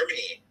game in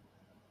Germany.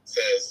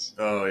 Says.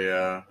 Oh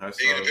yeah, I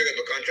saw. You gonna pick up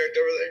a contract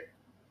over there?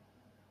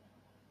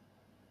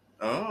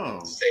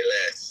 Oh. Say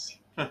less.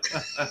 All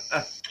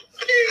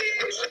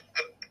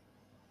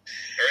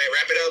right,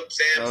 wrap it up,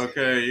 Sam.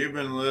 Okay, you've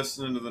been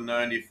listening to the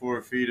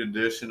 94 Feet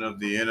edition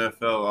of the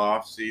NFL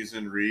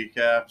offseason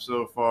recap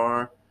so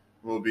far.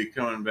 We'll be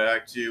coming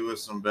back to you with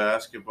some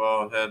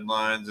basketball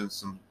headlines and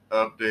some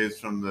updates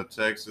from the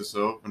Texas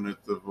Open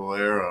at the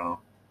Valero.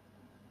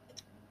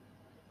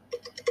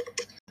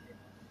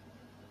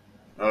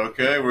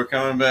 Okay, we're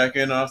coming back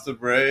in off the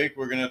break.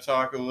 We're going to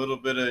talk a little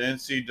bit of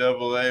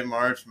NCAA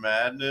March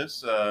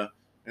Madness.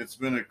 It's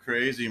been a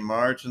crazy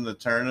March in the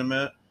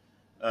tournament.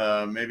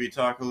 Maybe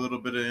talk a little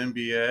bit of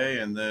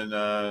NBA and then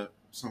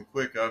some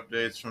quick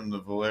updates from the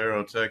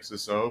Valero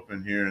Texas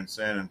Open here in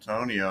San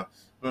Antonio.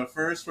 But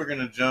first, we're going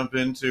to jump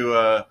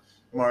into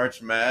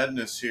March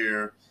Madness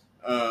here.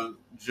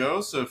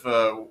 Joseph,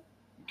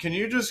 can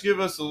you just give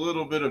us a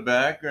little bit of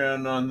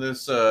background on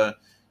this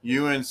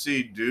UNC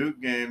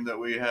Duke game that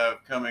we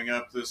have coming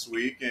up this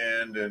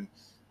weekend and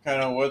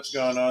kind of what's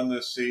gone on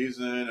this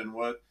season and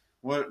what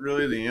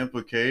really the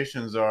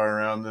implications are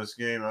around this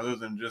game other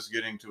than just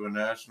getting to a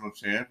national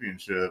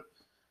championship?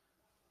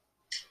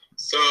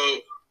 So,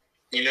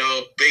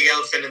 big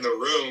elephant in the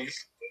room,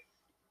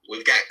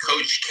 we've got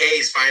Coach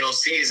K's final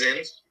season.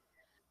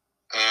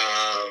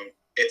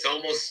 It's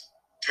almost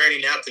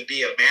turning out to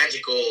be a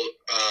magical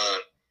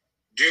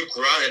Duke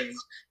run.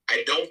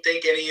 I don't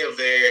think any of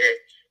their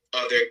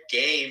other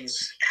games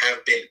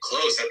have been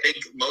close. I think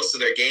most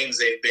of their games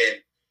they've been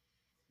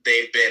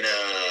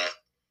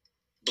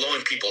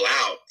blowing people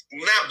out.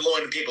 Not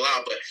blowing people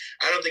out, but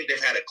I don't think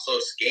they've had a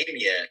close game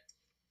yet.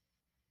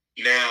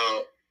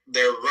 Now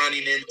they're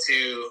running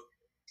into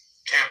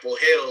Chapel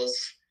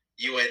Hill's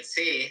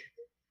UNC.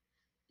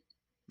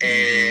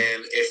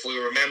 And if we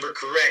remember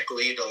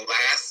correctly, the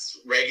last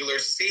regular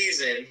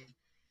season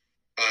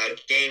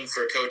game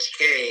for Coach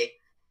K,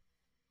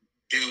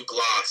 Duke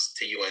lost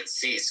to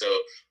UNC.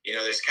 So,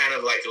 there's kind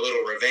of like a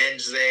little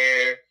revenge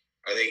there.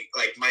 Are they,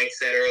 like Mike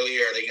said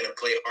earlier, are they going to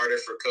play harder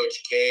for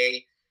Coach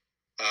K?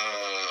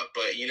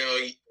 But,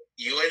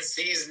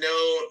 UNC's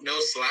no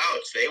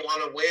slouch. They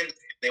want to win.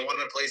 They want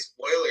to play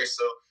spoiler.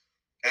 So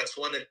that's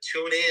one to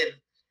tune in.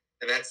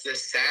 And that's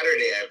this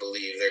Saturday, I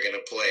believe, they're going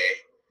to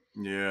play.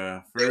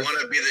 Yeah. They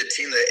want to be the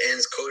team that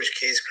ends Coach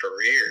K's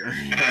career.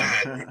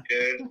 God,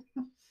 dude.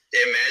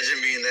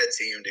 Imagine being that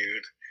team,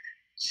 dude.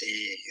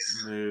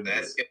 Jeez. Dude.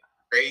 That's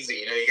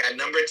crazy. You got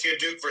number 2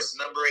 Duke versus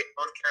number 8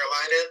 North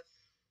Carolina.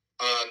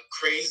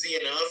 Crazy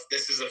enough,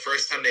 this is the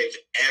first time they've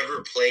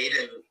ever played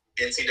in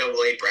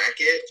NCAA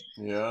bracket.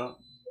 Yeah.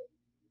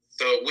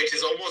 So, which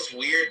is almost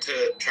weird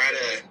to try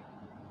to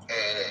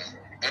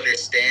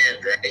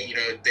understand, right?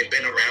 They've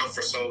been around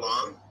for so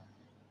long.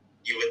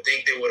 You would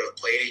think they would have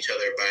played each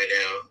other by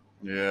now.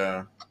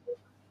 Yeah.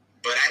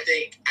 But I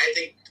think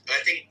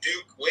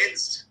Duke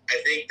wins. I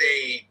think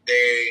they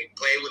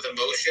play with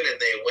emotion and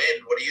they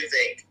win. What do you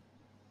think?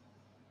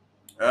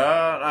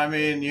 I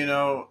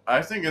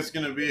think it's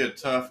going to be a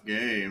tough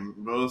game.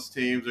 Both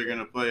teams are going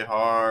to play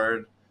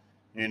hard.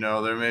 There's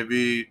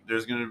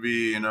going to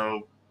be,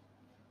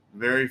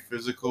 very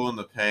physical in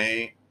the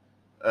paint.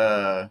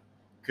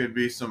 Could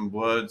be some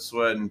blood,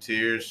 sweat, and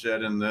tears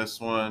shed in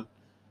this one.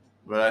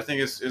 But I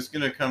think it's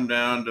going to come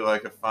down to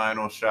like a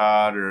final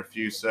shot or a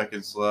few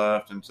seconds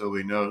left until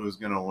we know who's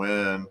going to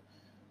win.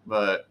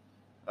 But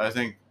I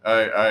think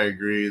I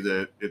agree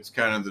that it's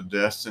kind of the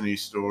destiny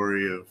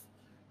story of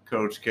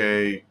Coach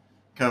K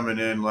coming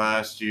in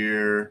last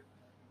year.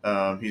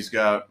 He's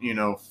got,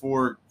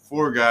 four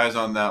guys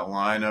on that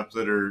lineup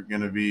that are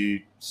going to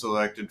be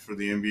selected for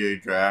the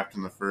NBA draft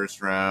in the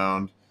first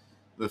round.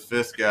 The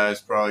 5th guy is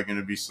probably going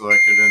to be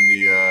selected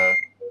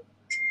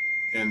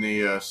in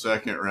the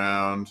second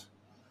round.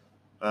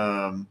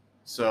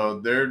 So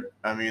they're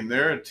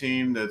a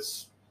team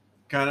that's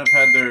kind of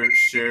had their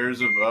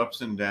shares of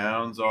ups and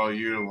downs all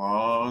year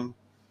long.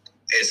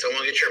 Hey,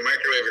 someone get your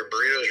microwave, your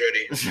burritos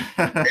ready.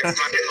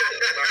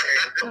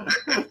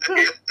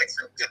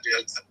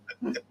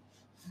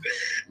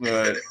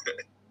 But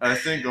I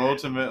think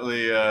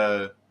ultimately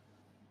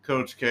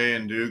Coach K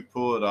and Duke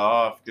pull it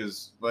off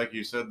because, like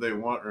you said, they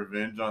want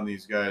revenge on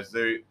these guys.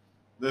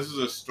 This is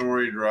a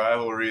storied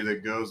rivalry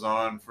that goes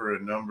on for a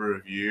number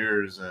of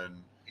years,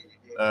 and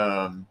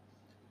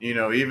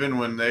even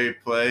when they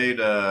played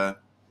at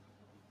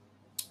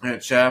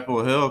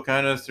Chapel Hill,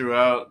 kind of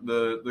throughout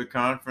the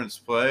conference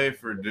play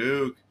for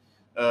Duke,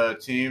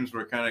 teams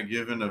were kind of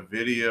given a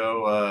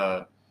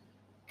video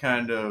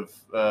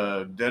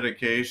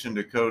dedication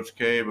to Coach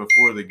K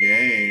before the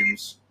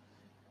games,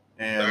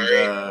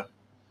 and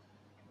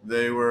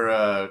they were,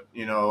 a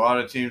lot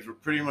of teams were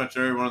pretty much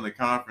everyone in the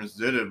conference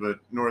did it, but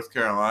North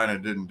Carolina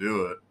didn't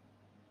do it.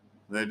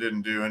 They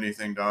didn't do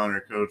anything to honor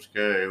Coach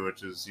K,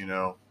 which is,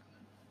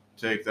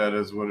 take that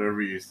as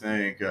whatever you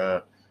think.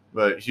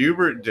 But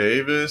Hubert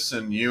Davis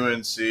and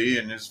UNC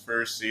in his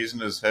first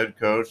season as head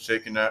coach,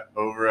 taking that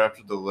over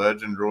after the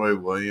legend Roy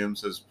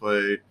Williams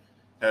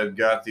had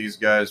got these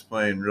guys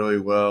playing really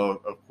well.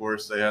 Of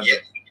course, they had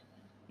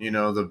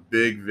the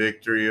big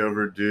victory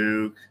over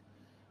Duke.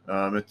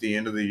 At the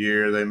end of the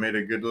year, they made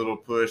a good little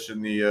push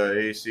in the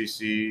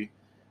ACC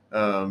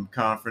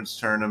conference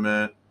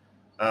tournament.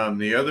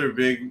 The other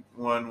big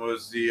one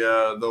was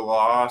the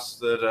loss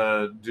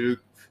that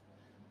Duke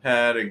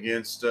had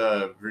against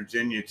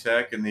Virginia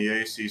Tech in the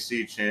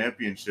ACC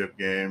championship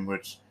game,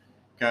 which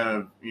kind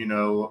of,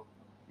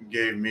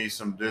 gave me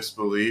some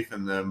disbelief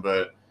in them.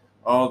 But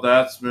all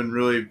that's been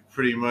really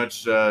pretty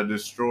much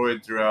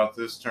destroyed throughout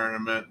this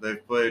tournament.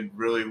 They've played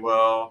really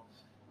well.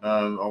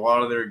 A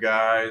lot of their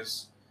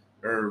guys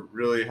are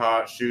really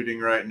hot shooting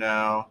right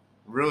now.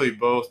 Really,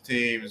 both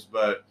teams,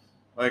 but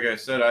like I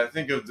said, I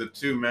think of the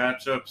two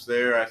matchups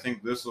there, I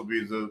think this will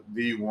be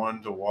the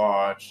one to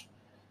watch.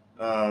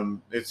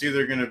 It's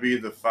either going to be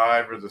the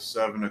 5 or the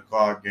 7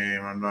 o'clock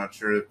game. I'm not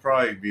sure. It'd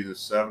probably be the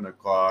 7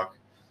 o'clock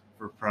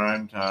for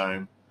prime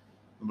time.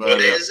 But, what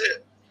day is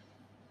it?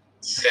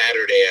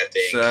 Saturday, I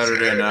think.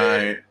 Saturday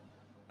night.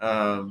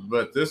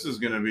 But this is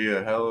going to be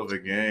a hell of a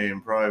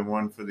game, probably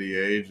one for the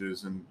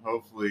ages, and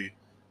hopefully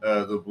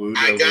the Blue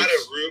Devils.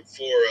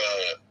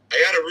 I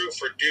gotta root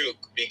for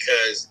Duke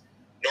because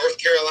North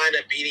Carolina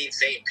beating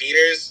St.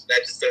 Peter's,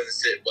 that just doesn't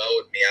sit well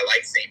with me. I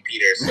like St.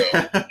 Peter's, so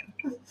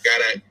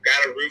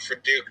gotta root for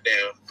Duke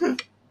now. I'm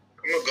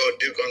gonna go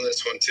Duke on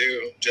this one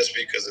too, just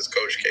because it's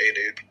Coach K,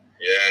 dude.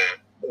 Yeah.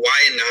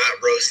 Why not,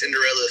 bro?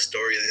 Cinderella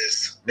story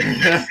this. Well,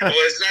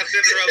 it's not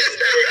Cinderella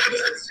story.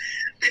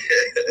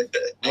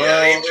 Well,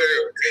 That's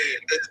true.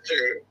 That's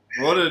true.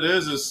 What it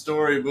is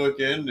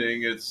storybook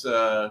ending. It's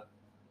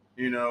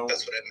you know,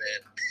 That's what I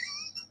meant.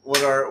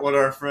 what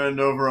our friend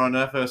over on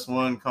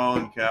FS1,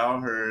 Colin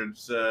Cowherd,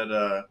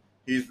 said.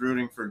 He's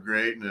rooting for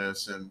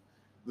greatness, and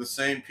the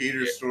St.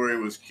 Peter story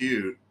was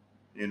cute.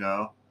 You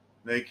know,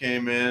 they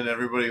came in.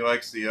 Everybody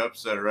likes the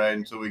upset, right?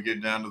 Until we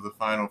get down to the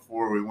Final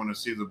Four, we want to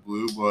see the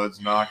Blue Bloods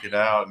knock it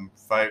out and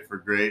fight for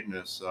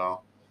greatness.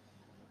 So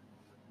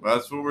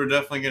that's what we're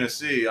definitely going to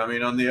see. I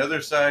mean, on the other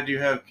side, you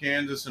have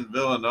Kansas and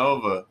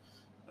Villanova.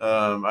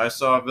 I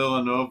saw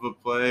Villanova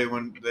play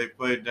when they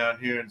played down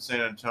here in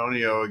San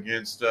Antonio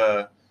against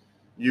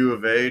U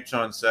of H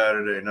on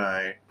Saturday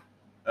night.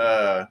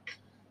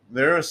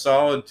 They're a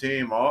solid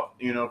team.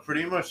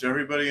 Pretty much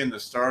everybody in the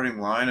starting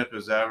lineup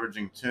is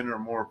averaging 10 or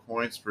more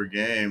points per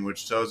game,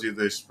 which tells you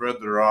they spread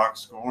the rock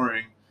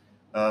scoring.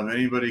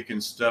 Anybody can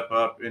step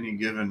up any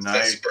given night.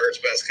 That's Spurs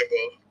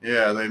basketball.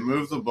 Yeah, they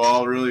move the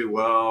ball really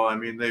well. I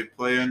mean, they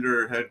play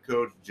under head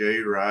coach Jay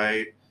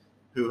Wright,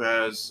 who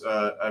has,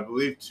 I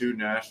believe, 2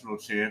 national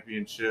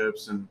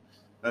championships and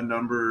a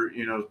number,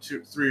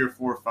 3 or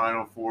 4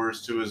 Final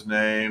Fours to his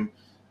name.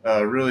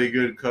 Really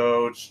good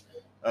coach.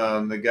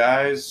 The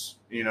guys,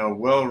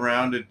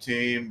 well-rounded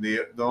team.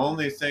 The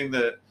only thing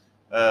that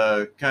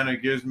kind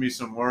of gives me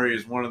some worry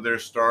is one of their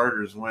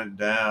starters went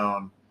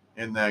down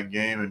in that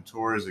game and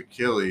tore his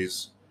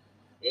Achilles.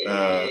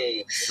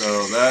 And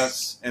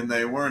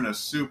they weren't a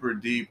super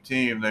deep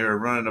team. They were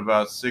running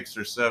about 6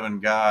 or 7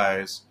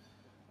 guys.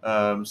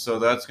 So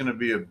that's going to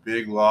be a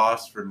big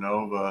loss for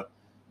Nova.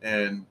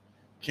 And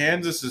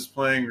Kansas is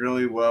playing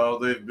really well.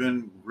 They've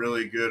been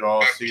really good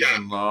all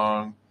season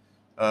long.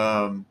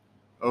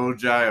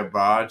 Ojai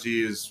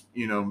Abaji is,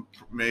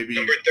 maybe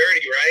number 30,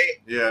 right?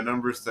 Yeah,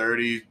 number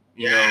 30. Dude,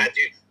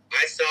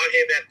 I saw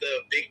him at the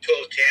Big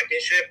 12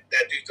 championship.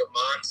 That dude's a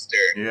monster.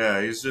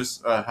 Yeah, he's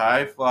just a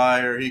high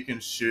flyer. He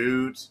can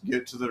shoot,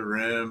 get to the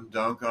rim,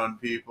 dunk on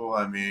people.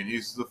 I mean,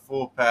 he's the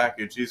full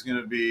package. He's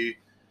going to be,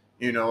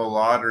 a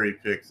lottery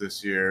pick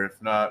this year,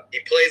 if not. He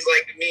plays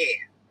like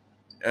me.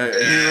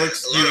 He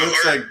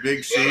looks like Big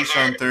Sheesh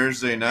on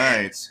Thursday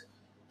nights.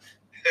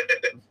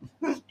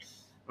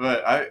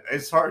 But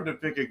it's hard to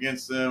pick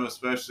against them,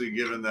 especially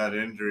given that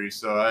injury.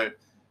 So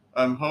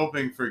I'm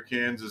hoping for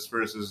Kansas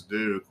versus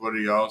Duke. What are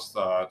y'all's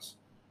thoughts?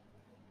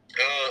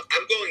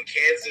 I'm going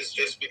Kansas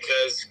just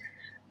because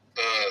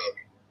I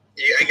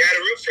got to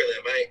root for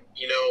them.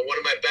 One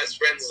of my best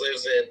friends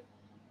lives in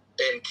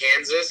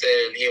Kansas,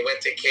 and he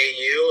went to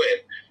KU, and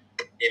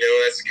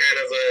that's kind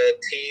of a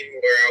team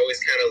where I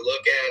always kind of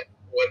look at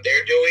what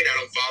they're doing. I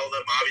don't follow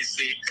them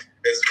obviously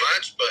as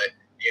much, but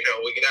we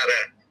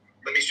gotta.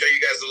 Let me show you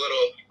guys a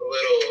little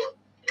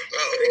thing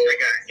I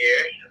got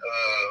here.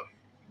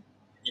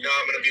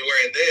 I'm gonna be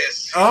wearing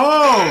this.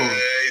 Oh,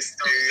 Nice,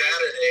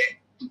 Saturday.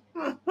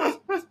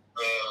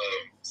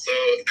 So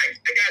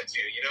I got to.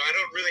 I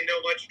don't really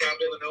know much about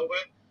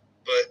Villanova,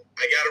 but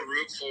I got to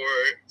root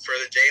for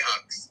the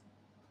Jayhawks.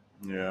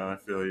 Yeah, I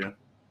feel you.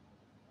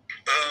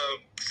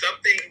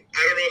 Something,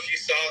 I don't know if you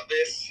saw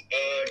this,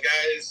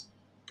 guys,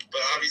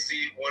 but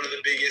obviously one of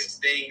the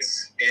biggest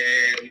things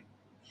in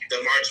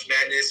the March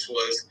Madness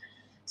was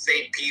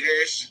St.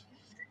 Peter's.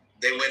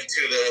 They went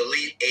to the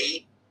Elite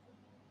Eight,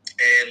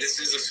 and this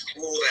is a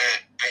school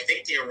that I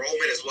think the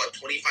enrollment is,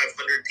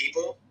 2,500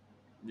 people?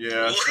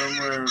 Yeah,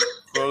 somewhere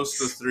close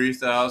to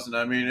 3,000.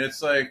 I mean,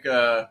 it's like,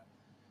 where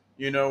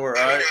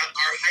our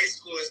high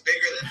school is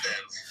bigger than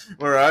them.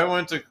 When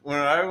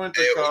I went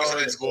to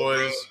college,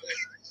 boys,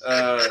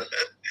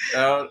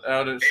 out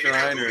at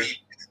Shriner.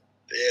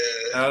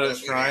 Yeah. Out at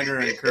Shriner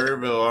and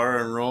Kerrville, our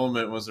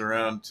enrollment was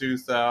around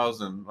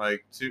 2,000,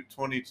 like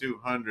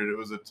 2,200. It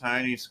was a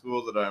tiny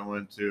school that I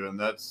went to, and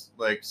that's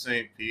like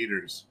St.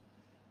 Peter's.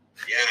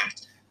 Yeah.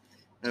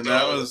 And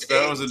that was a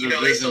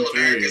Division III.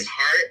 America's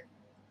heart,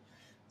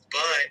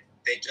 but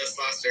they just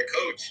lost their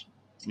coach.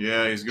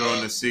 Yeah, he's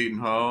going to Seton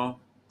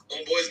Hall.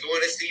 Homeboy's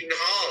going to Seton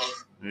Hall.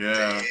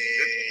 Yeah. Dang.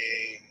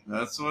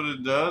 That's what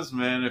it does,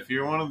 man. If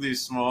you're one of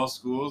these small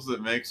schools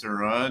that makes a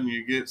run,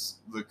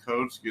 the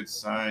coach gets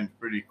signed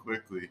pretty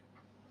quickly.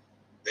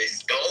 They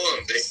stole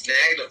him. They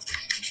snagged him.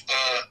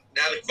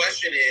 Now the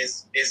question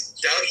is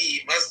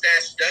Dougie,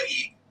 Mustache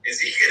Dougie, is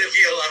he going to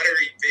be a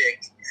lottery pick?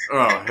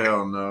 Oh,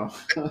 hell no.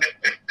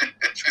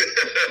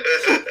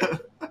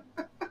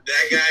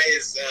 That guy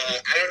is,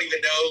 I don't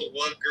even know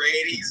what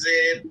grade he's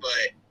in,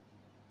 but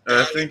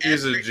I think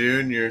he's a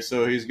junior,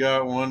 so he's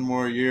got one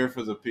more year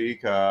for the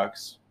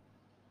Peacocks.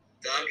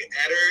 Doug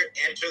Eder,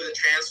 enter the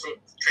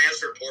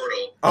transfer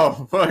portal.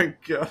 Oh, my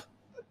God.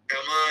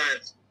 Come on.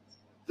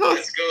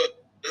 Let's go.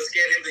 Let's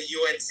get him to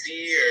UNC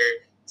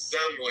or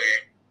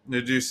somewhere.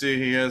 Did you see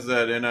he has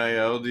that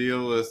NIL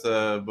deal with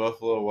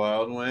Buffalo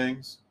Wild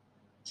Wings?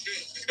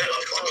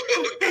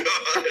 Oh, God.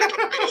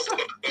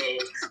 He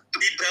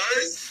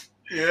does?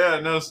 Yeah,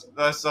 no,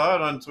 I saw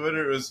it on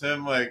Twitter. It was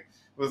him, like,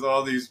 with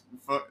all these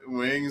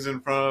wings in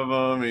front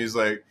of him. He's,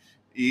 like,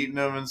 eating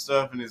them and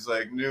stuff, and he's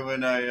like, new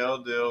NIL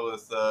deal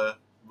with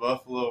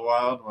Buffalo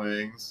Wild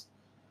Wings.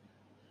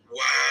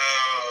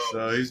 Wow.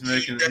 So he's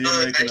making a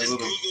little.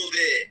 Googled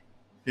it.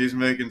 He's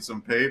making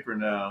some paper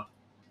now.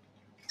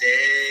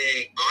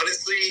 Dang.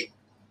 Honestly,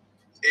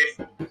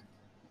 how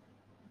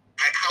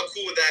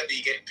cool would that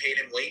be, getting paid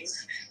in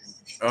wings?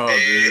 Oh,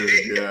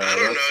 dude, yeah. I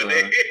don't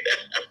know, dude.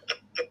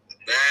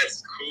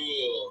 That's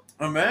cool.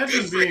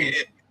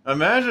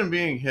 Imagine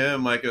being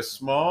him, like a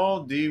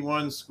small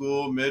D1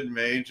 school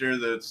mid-major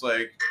that's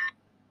like,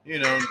 you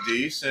know,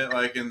 decent,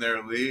 like in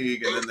their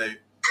league, and then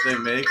they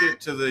make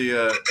it to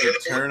the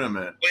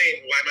tournament.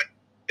 Wait, why my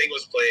thing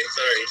was playing?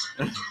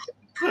 Sorry.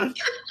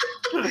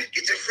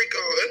 Get your freak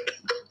on.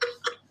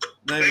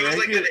 There was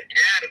like an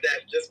ad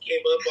that just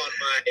came up on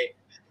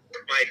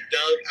my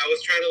Doug. I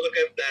was trying to look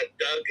up that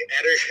Doug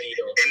Eder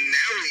deal. And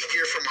now we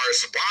hear from our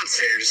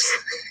sponsors.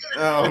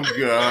 Oh,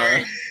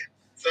 God.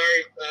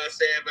 Sorry,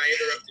 Sam, I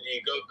interrupted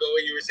you. Go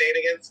what you were saying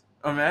again?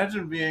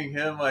 Imagine being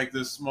him, like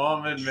this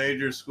small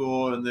mid-major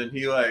school, and then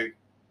he, like,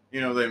 you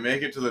know, they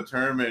make it to the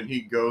tournament and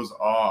he goes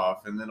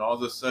off, and then all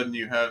of a sudden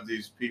you have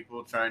these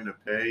people trying to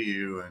pay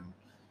you, and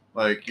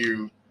like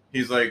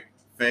he's like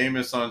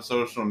famous on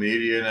social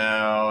media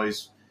now.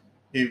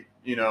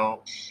 You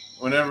know,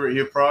 whenever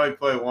he'll probably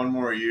play one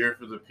more year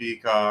for the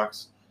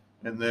Peacocks,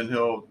 and then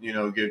he'll, you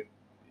know,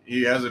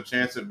 he has a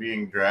chance of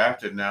being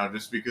drafted now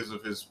just because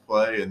of his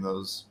play in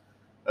those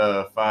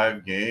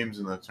 5 games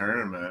in the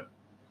tournament.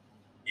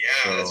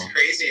 Yeah, so, that's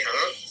crazy,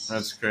 huh?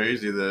 That's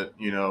crazy that,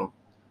 you know,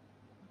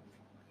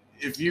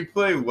 if you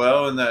play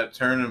well in that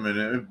tournament,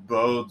 it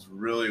bodes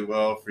really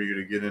well for you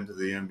to get into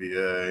the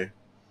NBA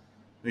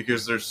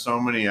because there's so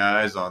many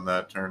eyes on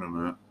that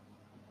tournament.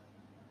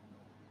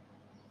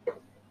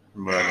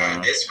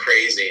 But, it's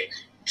crazy.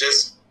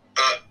 Just,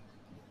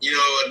 you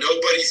know,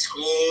 nobody's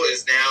school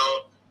is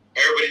now,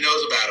 everybody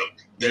knows about them.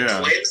 The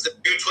twins, the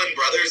 2 twin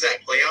brothers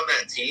that play on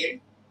that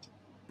team,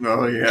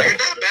 oh, yeah. They're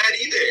not bad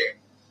either.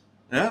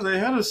 Yeah, they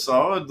had a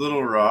solid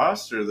little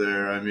roster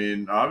there. I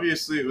mean,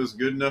 obviously it was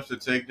good enough to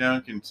take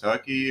down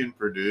Kentucky and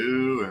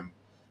Purdue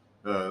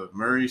and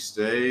Murray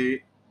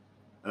State.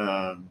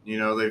 You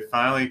know, they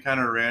finally kind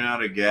of ran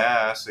out of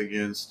gas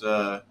against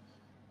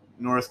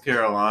North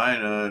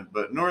Carolina,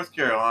 but North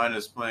Carolina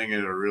is playing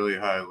at a really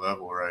high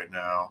level right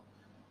now.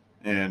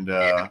 And,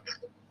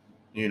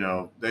 you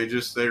know, they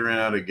ran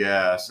out of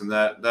gas, and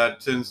that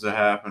tends to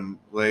happen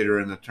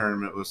later in the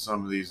tournament with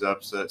some of these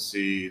upset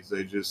seeds.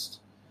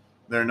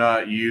 They're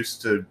not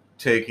used to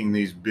taking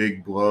these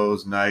big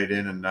blows night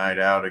in and night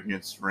out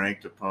against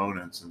ranked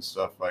opponents and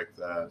stuff like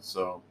that.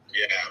 So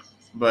yeah,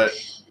 but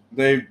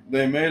they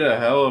made a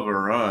hell of a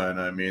run.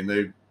 I mean,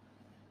 they,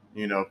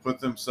 you know, put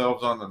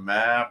themselves on the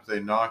map. They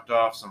knocked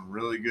off some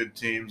really good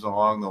teams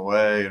along the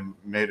way and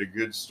made a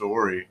good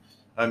story.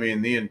 I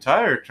mean, the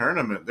entire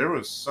tournament, there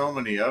was so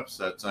many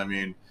upsets. I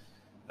mean,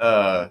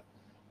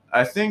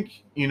 I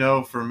think, you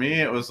know, for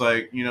me, it was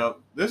like, you know,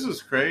 this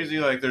is crazy.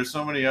 Like, there's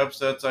so many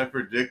upsets. I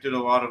predicted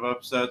a lot of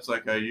upsets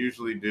like I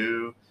usually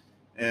do.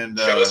 And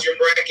show us your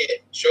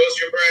bracket.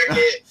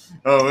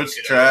 Oh, it's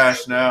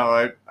trash now.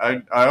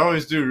 I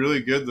always do really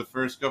good the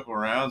first couple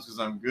rounds because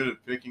I'm good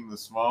at picking the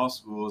small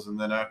schools, and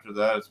then after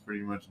that, it's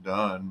pretty much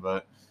done.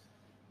 But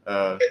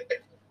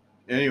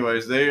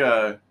anyways,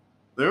 there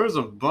was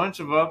a bunch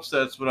of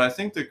upsets, but I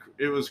think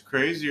it was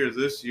crazier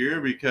this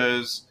year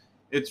because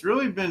it's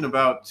really been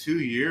about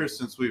 2 years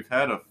since we've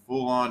had a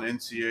full-on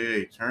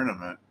NCAA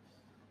tournament.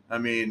 I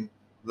mean,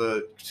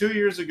 2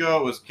 years ago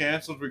it was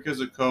canceled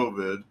because of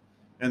COVID,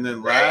 and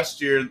then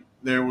last year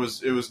it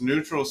was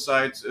neutral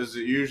sites as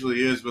it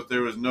usually is, but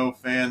there was no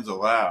fans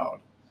allowed.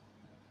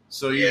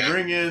 So you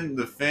bring in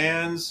the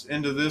fans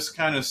into this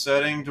kind of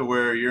setting to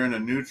where you're in a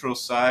neutral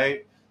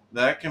site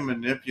that can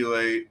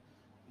manipulate,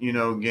 you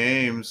know,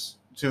 games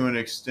to an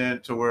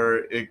extent to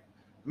where it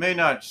may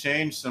not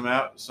change some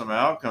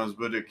outcomes,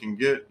 but it can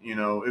get, you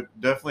know, it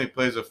definitely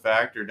plays a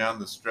factor down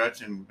the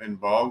stretch in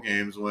ball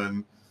games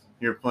when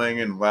you're playing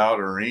in loud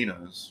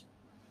arenas.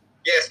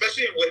 Yeah,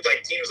 especially with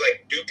like teams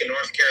like Duke and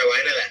North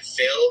Carolina that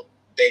fill,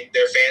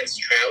 their fans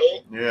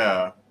travel.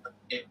 Yeah.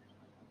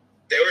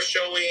 They were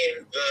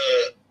showing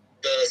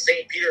the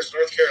St. Peter's,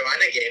 North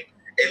Carolina game.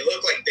 It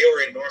looked like they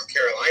were in North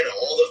Carolina.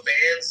 All the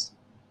fans,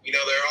 you know,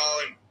 they're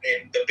all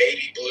in the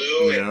baby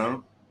blue. Yeah.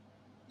 And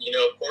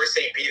poor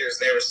St. Peter's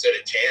never stood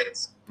a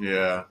chance.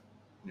 Yeah.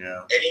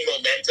 Any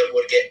momentum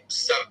would get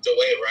sucked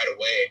away right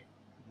away.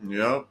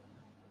 Yep.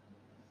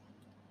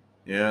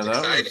 Yeah,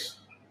 that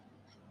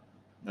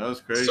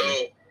was crazy.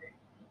 So,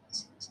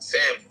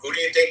 Sam, who do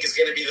you think is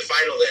going to be the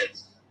final then?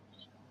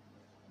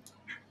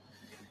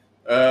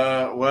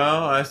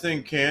 Well, I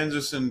think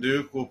Kansas and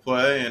Duke will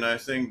play, and I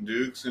think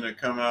Duke's going to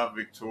come out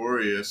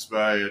victorious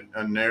by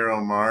a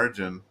narrow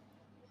margin.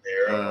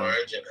 Narrow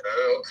margin.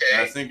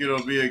 Okay. I think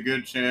it'll be a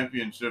good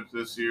championship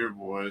this year,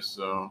 boys.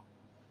 So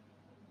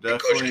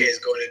definitely. Coach K is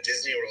going to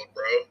Disney World,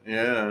 bro.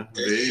 Yeah,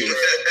 Beast.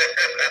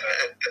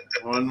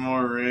 One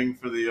more ring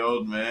for the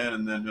old man,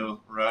 and then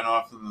he'll run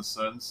off in the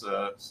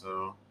sunset.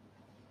 So.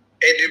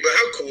 Hey, dude, but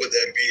how cool would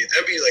that be?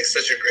 That'd be like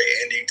such a great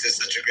ending to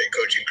such a great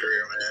coaching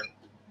career, man.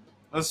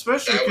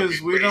 Especially because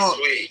we don't.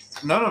 Sweet.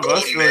 None of Gold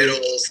us really.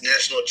 medals,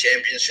 national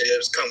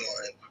championships. Come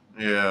on.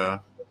 Yeah.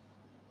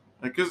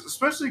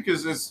 Especially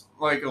because it's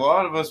like a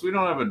lot of us, we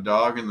don't have a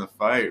dog in the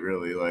fight,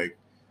 really. Like,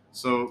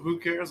 so who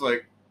cares?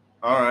 Like,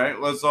 all right,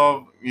 let's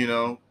all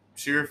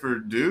cheer for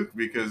Duke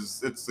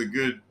because it's a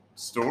good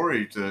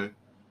story to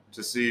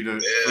see for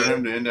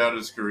him to end out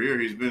his career.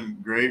 He's been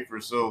great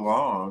for so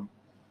long.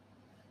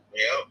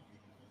 Yep.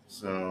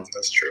 So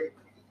that's true.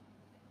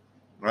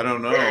 I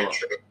don't know. Very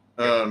true.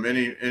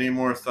 Any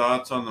more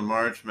thoughts on the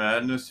March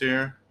Madness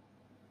here?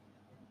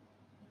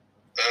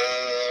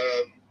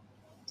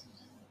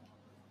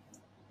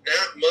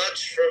 Not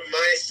much from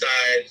my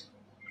side.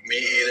 Me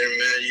either,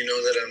 man. You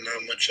know that I'm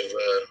not much of a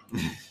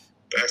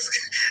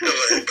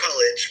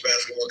college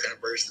basketball kind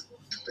of person.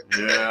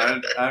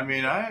 Yeah, I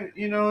mean,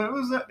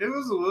 it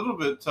was a little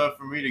bit tough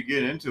for me to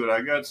get into it.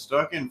 I got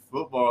stuck in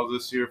football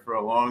this year for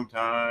a long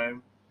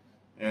time,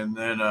 and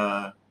then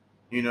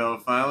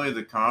finally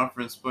the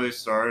conference play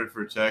started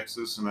for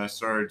Texas, and I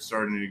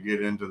starting to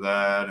get into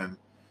that, and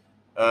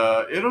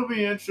it'll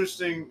be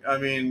interesting. I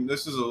mean,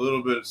 this is a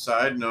little bit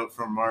side note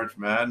from March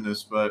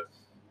Madness, but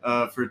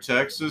for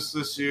Texas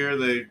this year,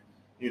 they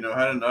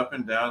had an up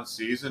and down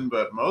season,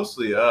 but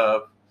mostly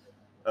up.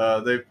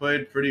 They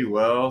played pretty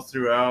well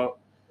throughout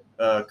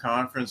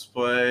conference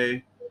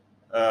play.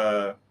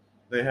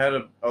 They had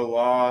a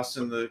loss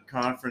in the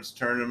conference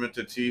tournament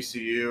to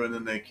TCU, and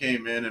then they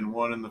came in and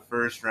won in the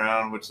first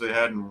round, which they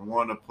hadn't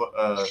won a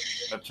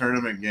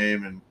tournament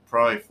game in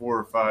probably 4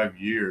 or 5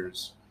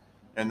 years.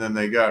 And then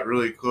they got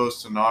really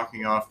close to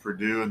knocking off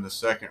Purdue in the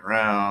second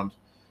round.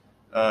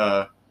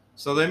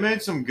 So they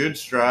made some good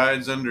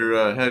strides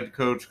under head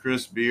coach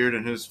Chris Beard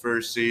in his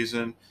first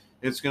season.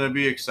 It's going to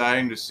be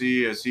exciting to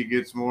see as he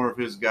gets more of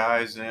his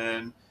guys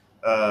in.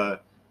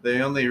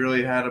 They only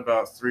really had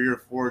about 3 or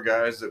 4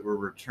 guys that were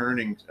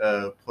returning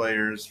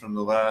players from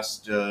the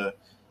last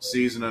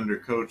season under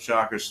Coach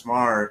Shaka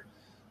Smart.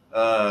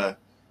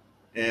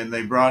 And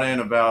they brought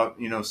in about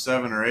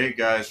 7 or 8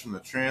 guys from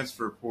the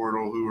transfer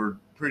portal who were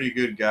pretty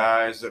good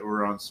guys that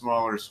were on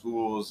smaller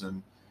schools,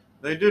 and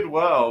they did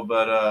well.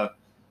 But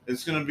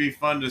it's going to be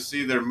fun to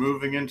see. They're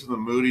moving into the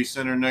Moody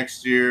Center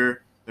next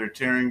year. They're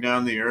tearing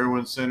down the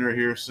Irwin Center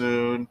here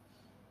soon.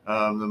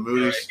 The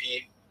Moody,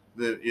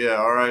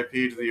 RIP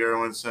to the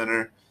Irwin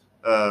Center.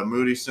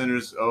 Moody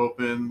Center's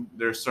open.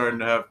 They're starting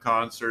to have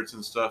concerts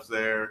and stuff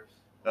there.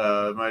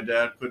 My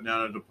dad put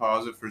down a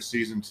deposit for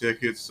season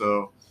tickets,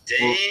 so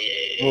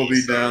we'll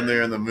be down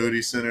there in the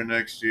Moody Center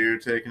next year,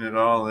 taking it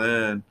all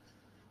in.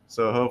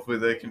 So hopefully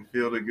they can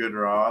field a good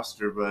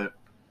roster. But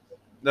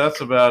that's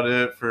about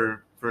it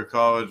for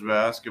college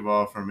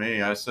basketball for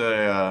me. I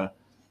say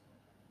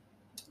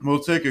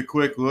we'll take a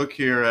quick look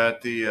here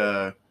at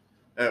the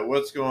at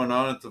what's going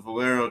on at the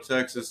Valero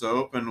Texas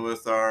Open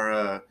with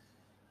our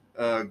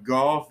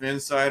golf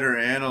insider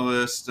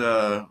analyst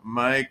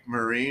Mike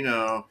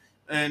Marino.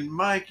 And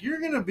Mike, you're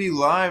going to be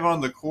live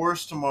on the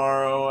course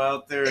tomorrow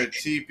out there at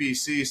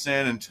TPC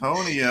San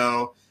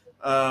Antonio.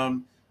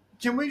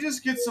 Can we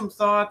just get some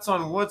thoughts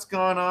on what's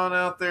gone on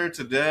out there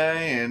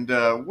today, and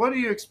what do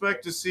you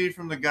expect to see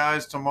from the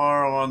guys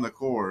tomorrow on the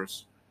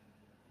course?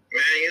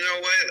 Man, you know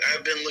what?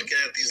 I've been looking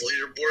at these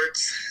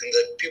leaderboards, and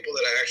the people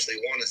that I actually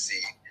want to see,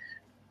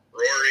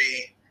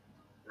 Rory,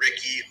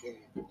 Ricky, who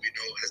we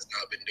know has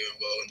not been doing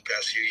well in the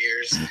past few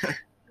years.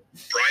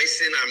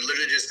 Bryson, I'm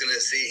literally just going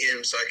to see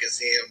him so I can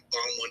see him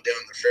bomb one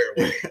down the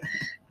fairway.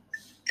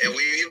 And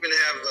we even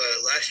have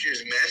last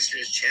year's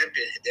Masters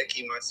champion,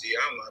 Hideki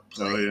Matsuyama,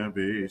 playing. Oh, yeah,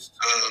 beast.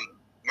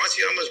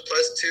 Matsuyama's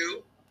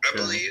 +2, I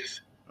believe.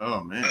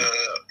 Oh, man.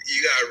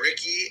 You got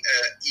Ricky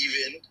at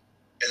even,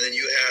 and then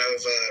you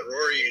have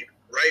Rory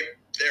right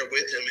there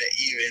with him at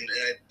even.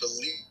 And I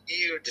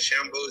believe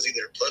DeChambeau is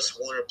either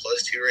 +1 or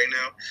 +2 right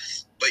now.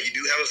 But you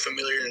do have a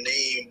familiar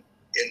name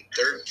in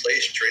third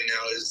place right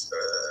now is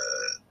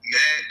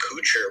Matt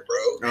Kuchar,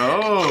 bro.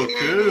 Oh,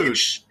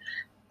 Kuch.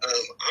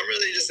 I'm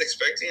really just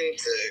expecting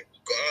to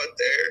go out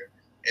there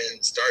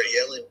and start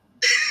yelling,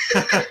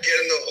 get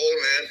in the hole,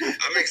 man.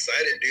 I'm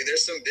excited, dude.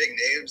 There's some big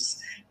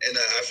names, and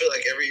I feel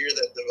like every year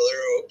that the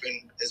Valero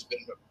Open has been,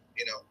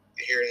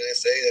 here in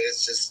SA, that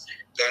it's just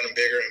gotten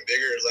bigger and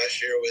bigger.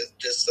 Last year with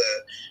just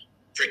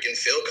freaking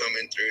Phil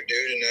coming through,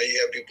 dude, and now you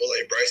have people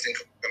like Bryson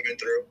coming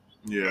through.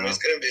 Yeah. It's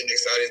gonna be an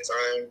exciting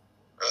time.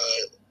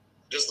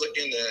 Just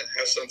looking to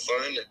have some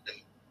fun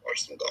and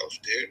watch some golf,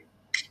 dude.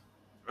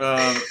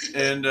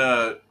 And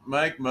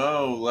Mike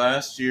Moe,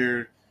 last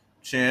year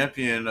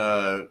champion,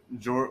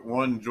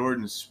 won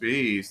Jordan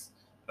Spieth.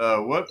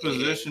 What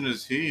position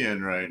is he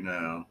in right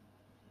now?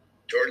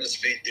 Jordan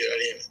Spieth, dude, I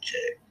didn't even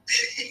check.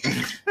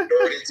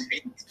 Jordan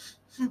Spieth.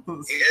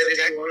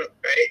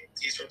 Right?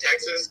 He's from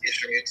Texas. He's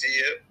from UT,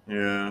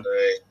 Yeah.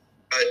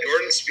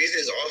 Jordan Spieth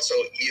is also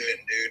even,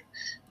 dude.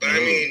 But I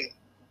mean,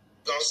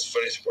 golf's a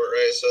funny sport,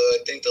 right? So I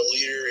think the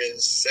leader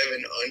is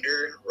 7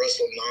 under,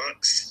 Russell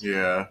Knox.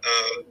 Yeah.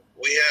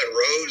 We had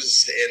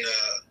Rose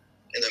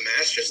in the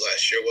Masters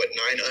last year,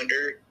 9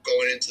 under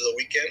going into the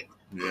weekend.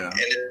 Yeah.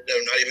 Ended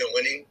up not even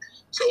winning.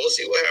 So we'll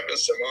see what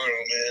happens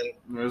tomorrow, man.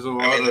 There's a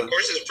lot the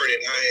course is pretty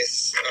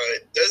nice.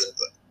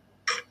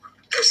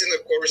 I've seen the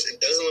course. It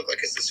doesn't look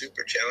like it's a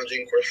super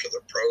challenging course for the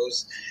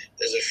pros.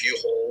 There's a few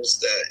holes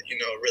that,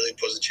 really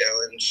pose a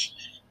challenge.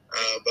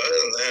 But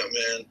other than that,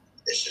 man,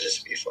 it should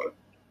just be fun.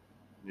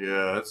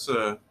 Yeah, it's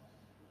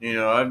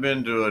I've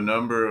been to a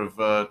number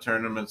of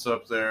tournaments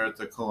up there at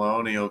the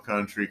Colonial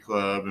Country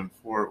Club in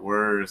Fort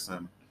Worth,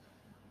 and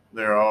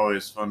they're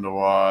always fun to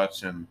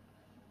watch. And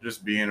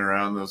just being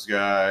around those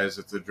guys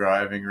at the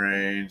driving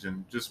range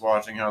and just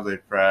watching how they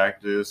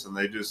practice, and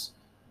they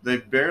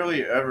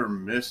barely ever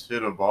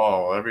hit a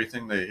ball.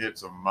 Everything they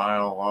hit's a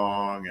mile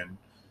long, and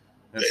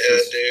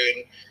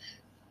dude.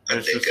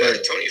 I think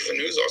Tony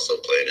Finau's also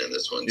playing in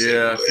this one too.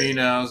 Yeah,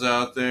 Finau's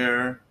out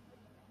there.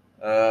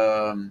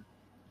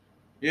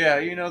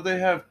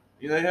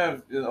 They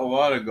have a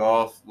lot of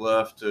golf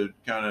left to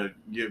kind of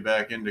get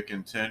back into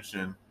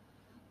contention.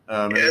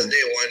 It's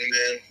day one,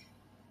 man.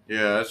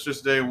 Yeah, it's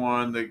just day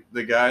one.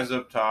 The guys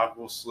up top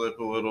will slip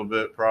a little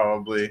bit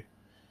probably.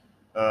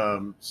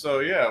 So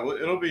yeah,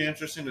 it'll be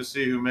interesting to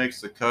see who makes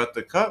the cut.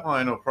 The cut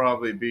line will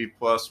probably be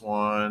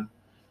 +1.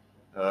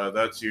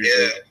 That's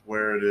usually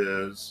where it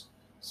is.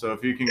 So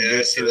if you can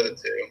get to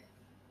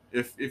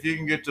if you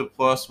can get to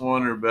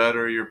 +1 or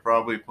better, you're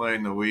probably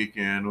playing the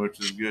weekend, which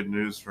is good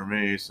news for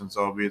me since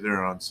I'll be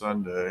there on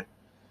Sunday.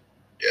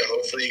 Yeah,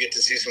 hopefully you get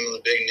to see some of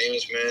the big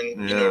names,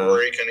 man. Yeah.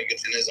 Rory kind of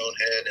gets in his own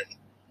head and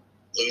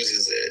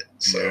loses it.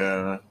 So.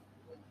 Yeah.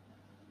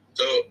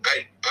 So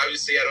I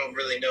don't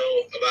really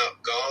know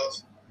about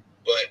golf,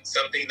 but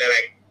something that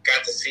I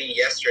got to see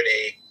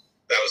yesterday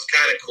that was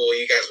kind of cool.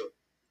 You guys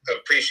would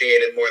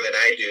appreciate it more than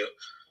I do.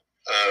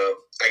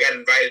 I got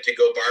invited to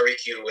go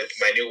barbecue with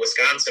my new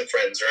Wisconsin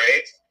friends,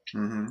 right?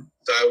 Mm-hmm.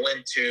 So I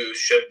went to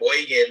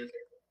Sheboygan,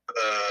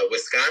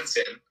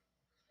 Wisconsin,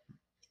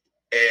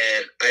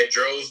 and I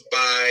drove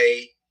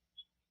by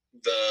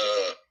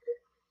the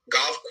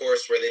golf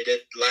course where they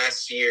did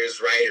last year's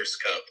Ryder's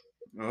Cup.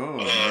 Oh,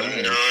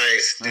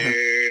 nice,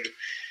 dude.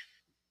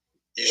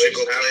 You should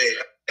go play.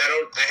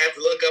 I have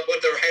to look up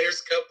what the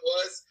Ryder's Cup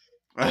was,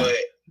 but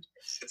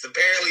it's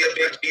apparently a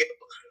big deal.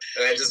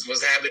 And I just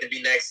was happy to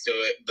be next to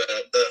it. The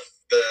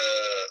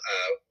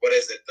what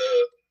is it?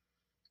 The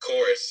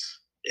course.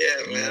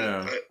 Yeah, man.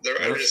 Yeah, the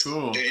Ryder's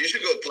cool. Dude, you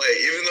should go play.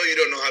 Even though you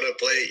don't know how to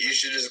play, you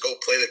should just go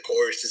play the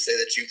course to say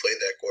that you played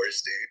that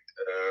course,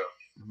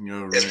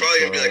 dude. It's probably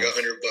gonna be like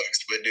 $100,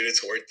 but dude,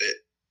 it's worth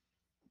it.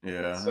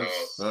 Yeah,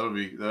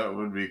 that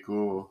would be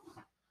cool.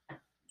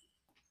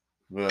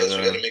 But guess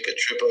we gotta make a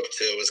trip up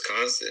to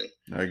Wisconsin.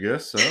 I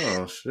guess so.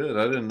 Shit,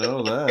 I didn't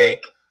know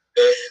that.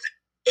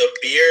 The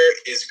beer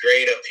is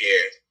great up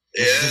here.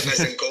 Yeah, nice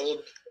and cold.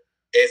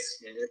 And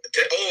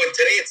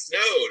today it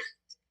snowed.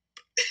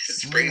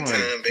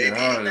 Springtime, baby.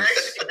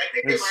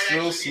 It's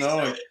still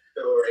snowing.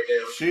 Right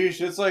now.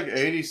 Sheesh, it's like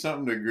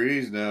 80-something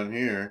degrees down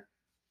here.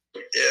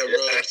 Yeah, bro.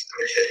 It's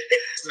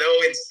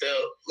snowing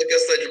still. Look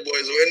outside your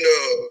boy's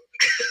window.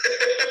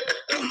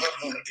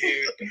 Oh,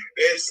 dude,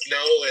 it's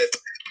snowing.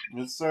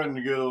 It's starting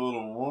to get a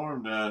little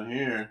warm down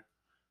here.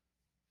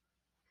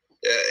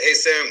 Yeah. Hey,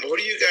 Sam, what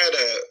do you got?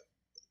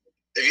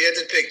 If you had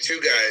to pick 2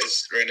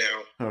 guys right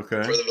now,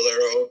 okay, for the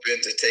Valero Open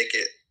to take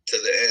it to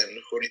the end,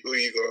 who are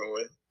you going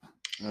with?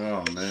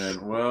 Oh man,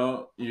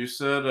 well, you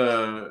said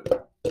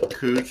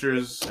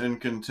Kuchar's in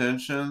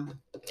contention.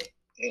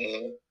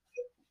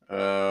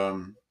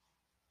 Mm-hmm.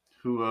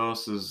 Who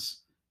else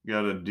has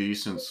got a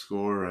decent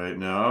score right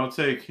now? I'll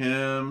take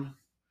him.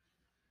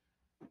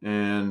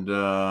 And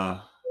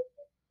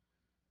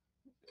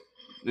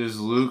is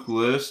Luke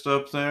List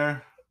up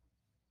there?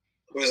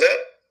 Who's that?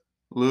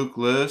 Luke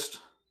List.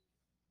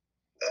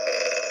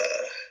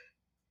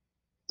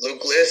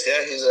 Luke List,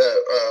 yeah, he's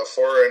a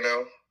 4 right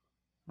now.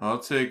 I'll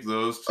take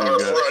those 2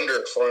 guys.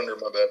 4 under,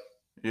 my bad.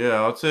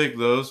 Yeah, I'll take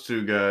those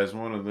 2 guys,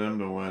 one of them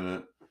to win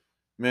it.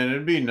 Man,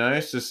 it'd be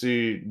nice to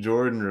see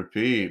Jordan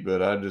repeat,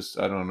 but I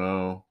don't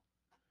know.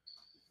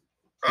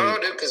 Oh,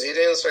 dude, because he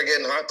didn't start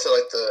getting hot till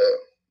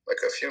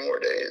a few more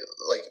days,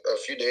 like a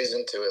few days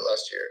into it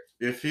last year.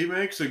 If he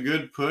makes a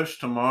good push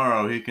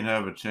tomorrow, he can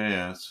have a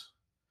chance.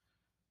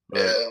 But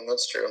yeah,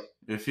 that's true.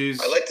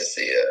 I'd like to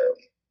see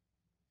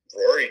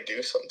Rory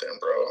do something,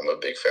 bro. I'm a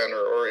big fan of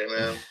Rory,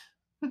 man.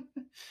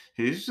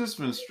 He's just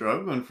been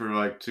struggling for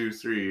like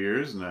 2-3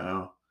 years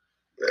now.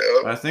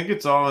 Yep. I think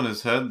it's all in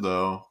his head,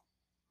 though.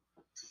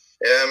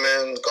 Yeah,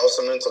 man, golf's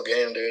a mental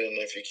game, dude. And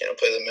if you can't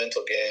play the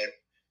mental game,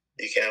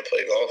 you can't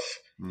play golf.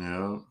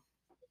 Yeah.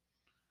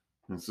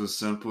 It's as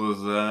simple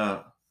as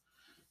that.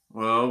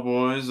 Well,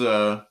 boys,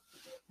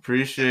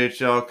 appreciate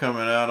y'all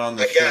coming out on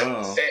the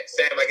show.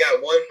 Sam, I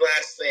got one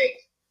last thing.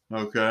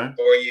 Okay.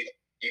 Before you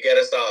get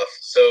us off.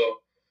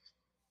 So,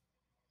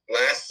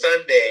 last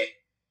Sunday.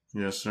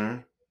 Yes,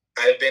 sir.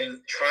 I've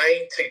been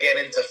trying to get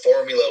into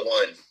Formula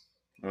One.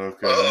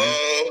 Okay.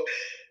 Oh.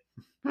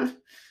 And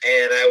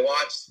I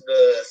watched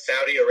the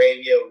Saudi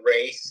Arabia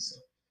race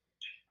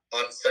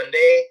on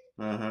Sunday.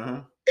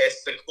 Uh-huh.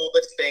 It's the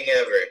coolest thing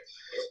ever.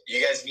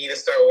 You guys need to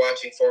start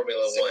watching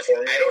Formula One.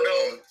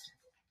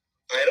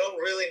 I don't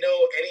really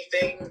know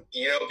anything,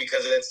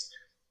 because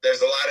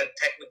there's a lot of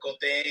technical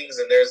things,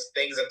 and there's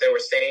things that they were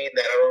saying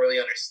that I don't really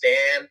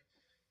understand.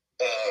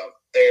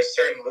 There's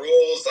certain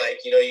rules,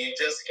 like, you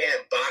just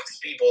can't box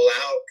people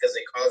out because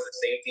they cause a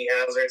safety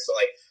hazard. So,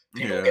 like,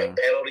 people get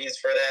penalties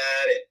for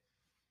that.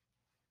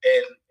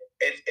 And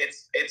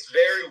it's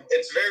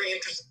very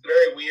interesting,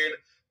 very weird.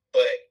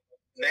 But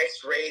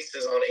next race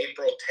is on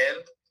April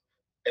 10th,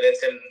 and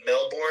it's in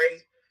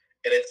Melbourne.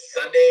 And it's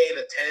Sunday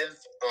the 10th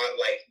at,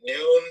 like,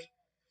 noon.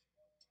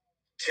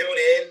 Tune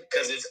in,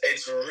 because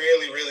it's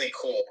really, really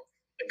cool.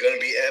 Going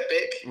to be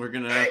epic. We're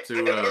going to have to...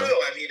 I don't know.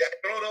 I mean,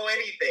 I don't know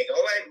anything.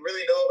 All I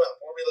really know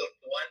about Formula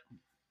One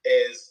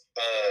is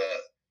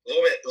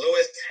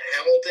Lewis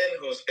Hamilton,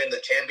 who's been the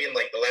champion,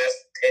 like, the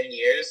last 10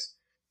 years.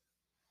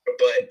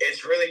 But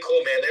it's really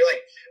cool, man.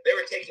 They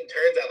were taking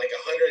turns at, like,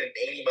 180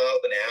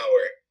 miles an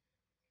hour.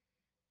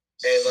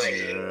 And, like,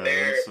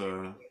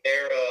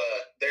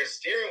 their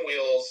steering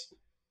wheels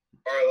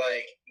are,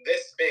 like,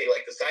 this big,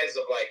 like, the size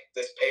of, like,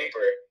 this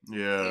paper.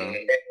 Yeah.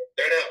 And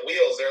they're not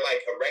wheels, they're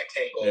like a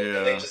rectangle. Yeah.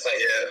 And they just, like,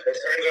 their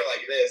turns are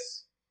like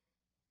this.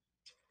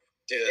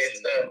 Dude,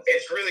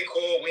 it's really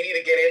cool. We need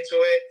to get into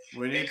it.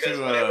 We need because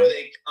to, whenever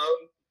they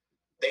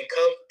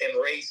come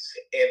and race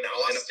in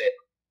Austin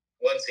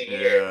once a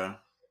year. Yeah.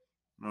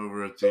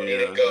 Over at the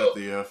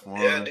F1.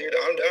 Yeah, dude,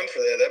 I'm down for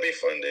that. That'd be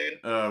fun,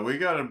 dude. We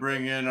got to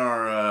bring in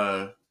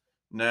our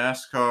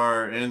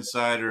NASCAR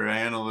insider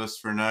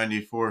analyst for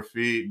 94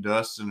 feet,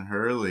 Dustin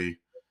Hurley.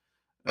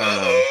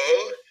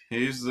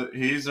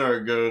 He's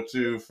our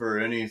go-to for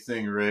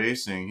anything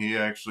racing. He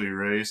actually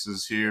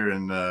races here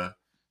in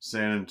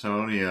San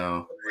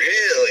Antonio.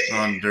 Really?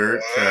 On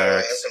dirt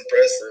tracks. That's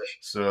impressive.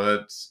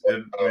 So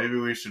maybe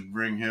we should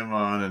bring him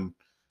on and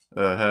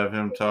have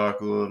him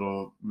talk a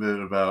little bit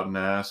about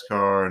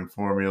NASCAR and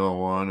Formula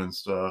One and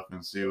stuff,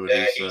 and see what he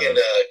says. He can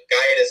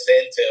guide us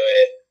into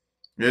it.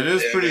 It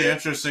is pretty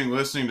interesting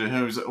listening to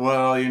him.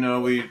 Well,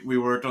 we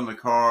worked on the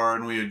car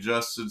and we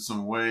adjusted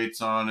some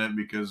weights on it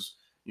because,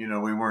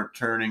 we weren't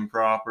turning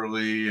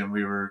properly and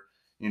we were,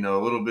 a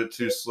little bit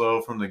too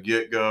slow from the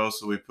get-go.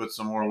 So we put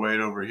some more weight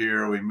over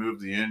here. We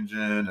moved the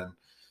engine and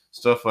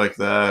stuff like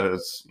that.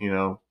 It's,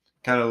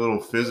 kind of little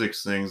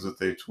physics things that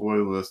they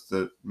toy with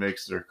that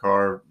makes their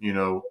car,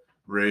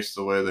 race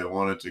the way they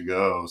want it to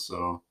go.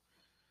 So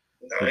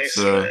nice.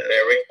 There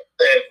we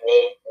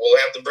go. We'll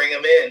have to bring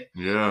him in.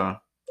 Yeah.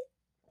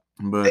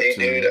 But, hey,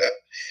 dude,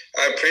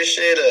 I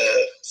appreciate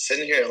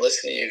sitting here and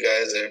listening to you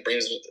guys. It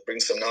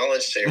brings some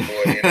knowledge to your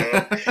boy, I'm going to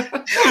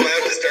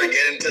have to start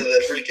getting to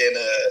the freaking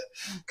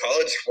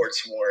college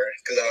sports more,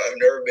 because I've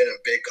never been a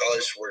big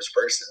college sports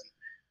person.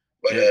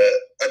 But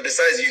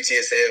besides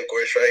UTSA, of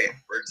course, right?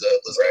 Words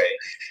up, let's right.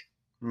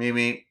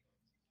 Mimi.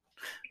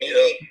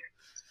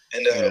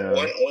 And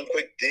one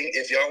quick thing,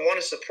 if y'all want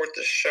to support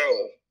the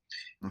show,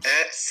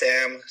 at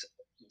Sam-Berg,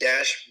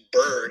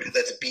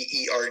 that's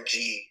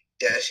BERG.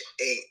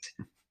 -8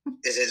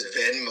 is his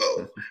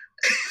Venmo.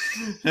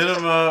 Hit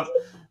him up.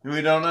 We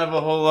don't have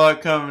a whole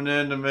lot coming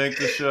in to make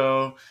the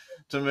show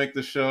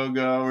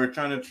go. We're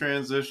trying to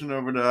transition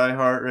over to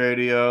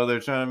iHeartRadio. They're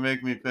trying to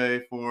make me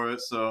pay for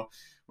it, so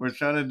we're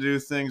trying to do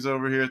things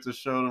over here at the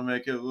show to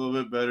make it a little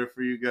bit better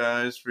for you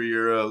guys, for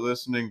your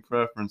listening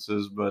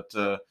preferences. But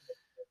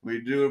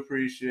we do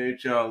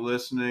appreciate y'all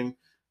listening.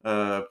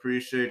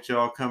 Appreciate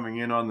y'all coming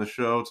in on the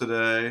show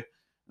today.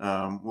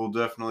 We'll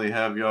definitely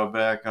have y'all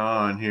back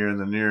on here in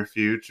the near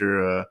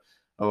future.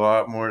 A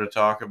lot more to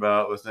talk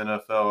about with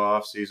NFL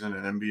offseason,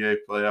 and NBA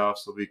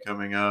playoffs will be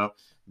coming up,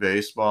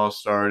 baseball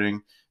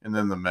starting, and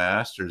then the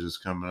Masters is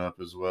coming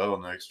up as well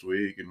next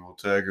week, and will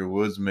Tiger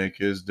Woods make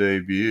his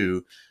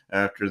debut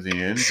after the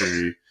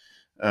injury.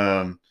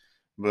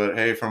 But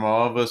hey, from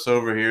all of us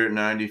over here at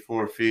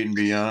 94 Feet and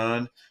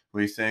Beyond,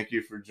 we thank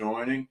you for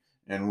joining,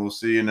 and we'll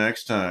see you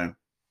next time.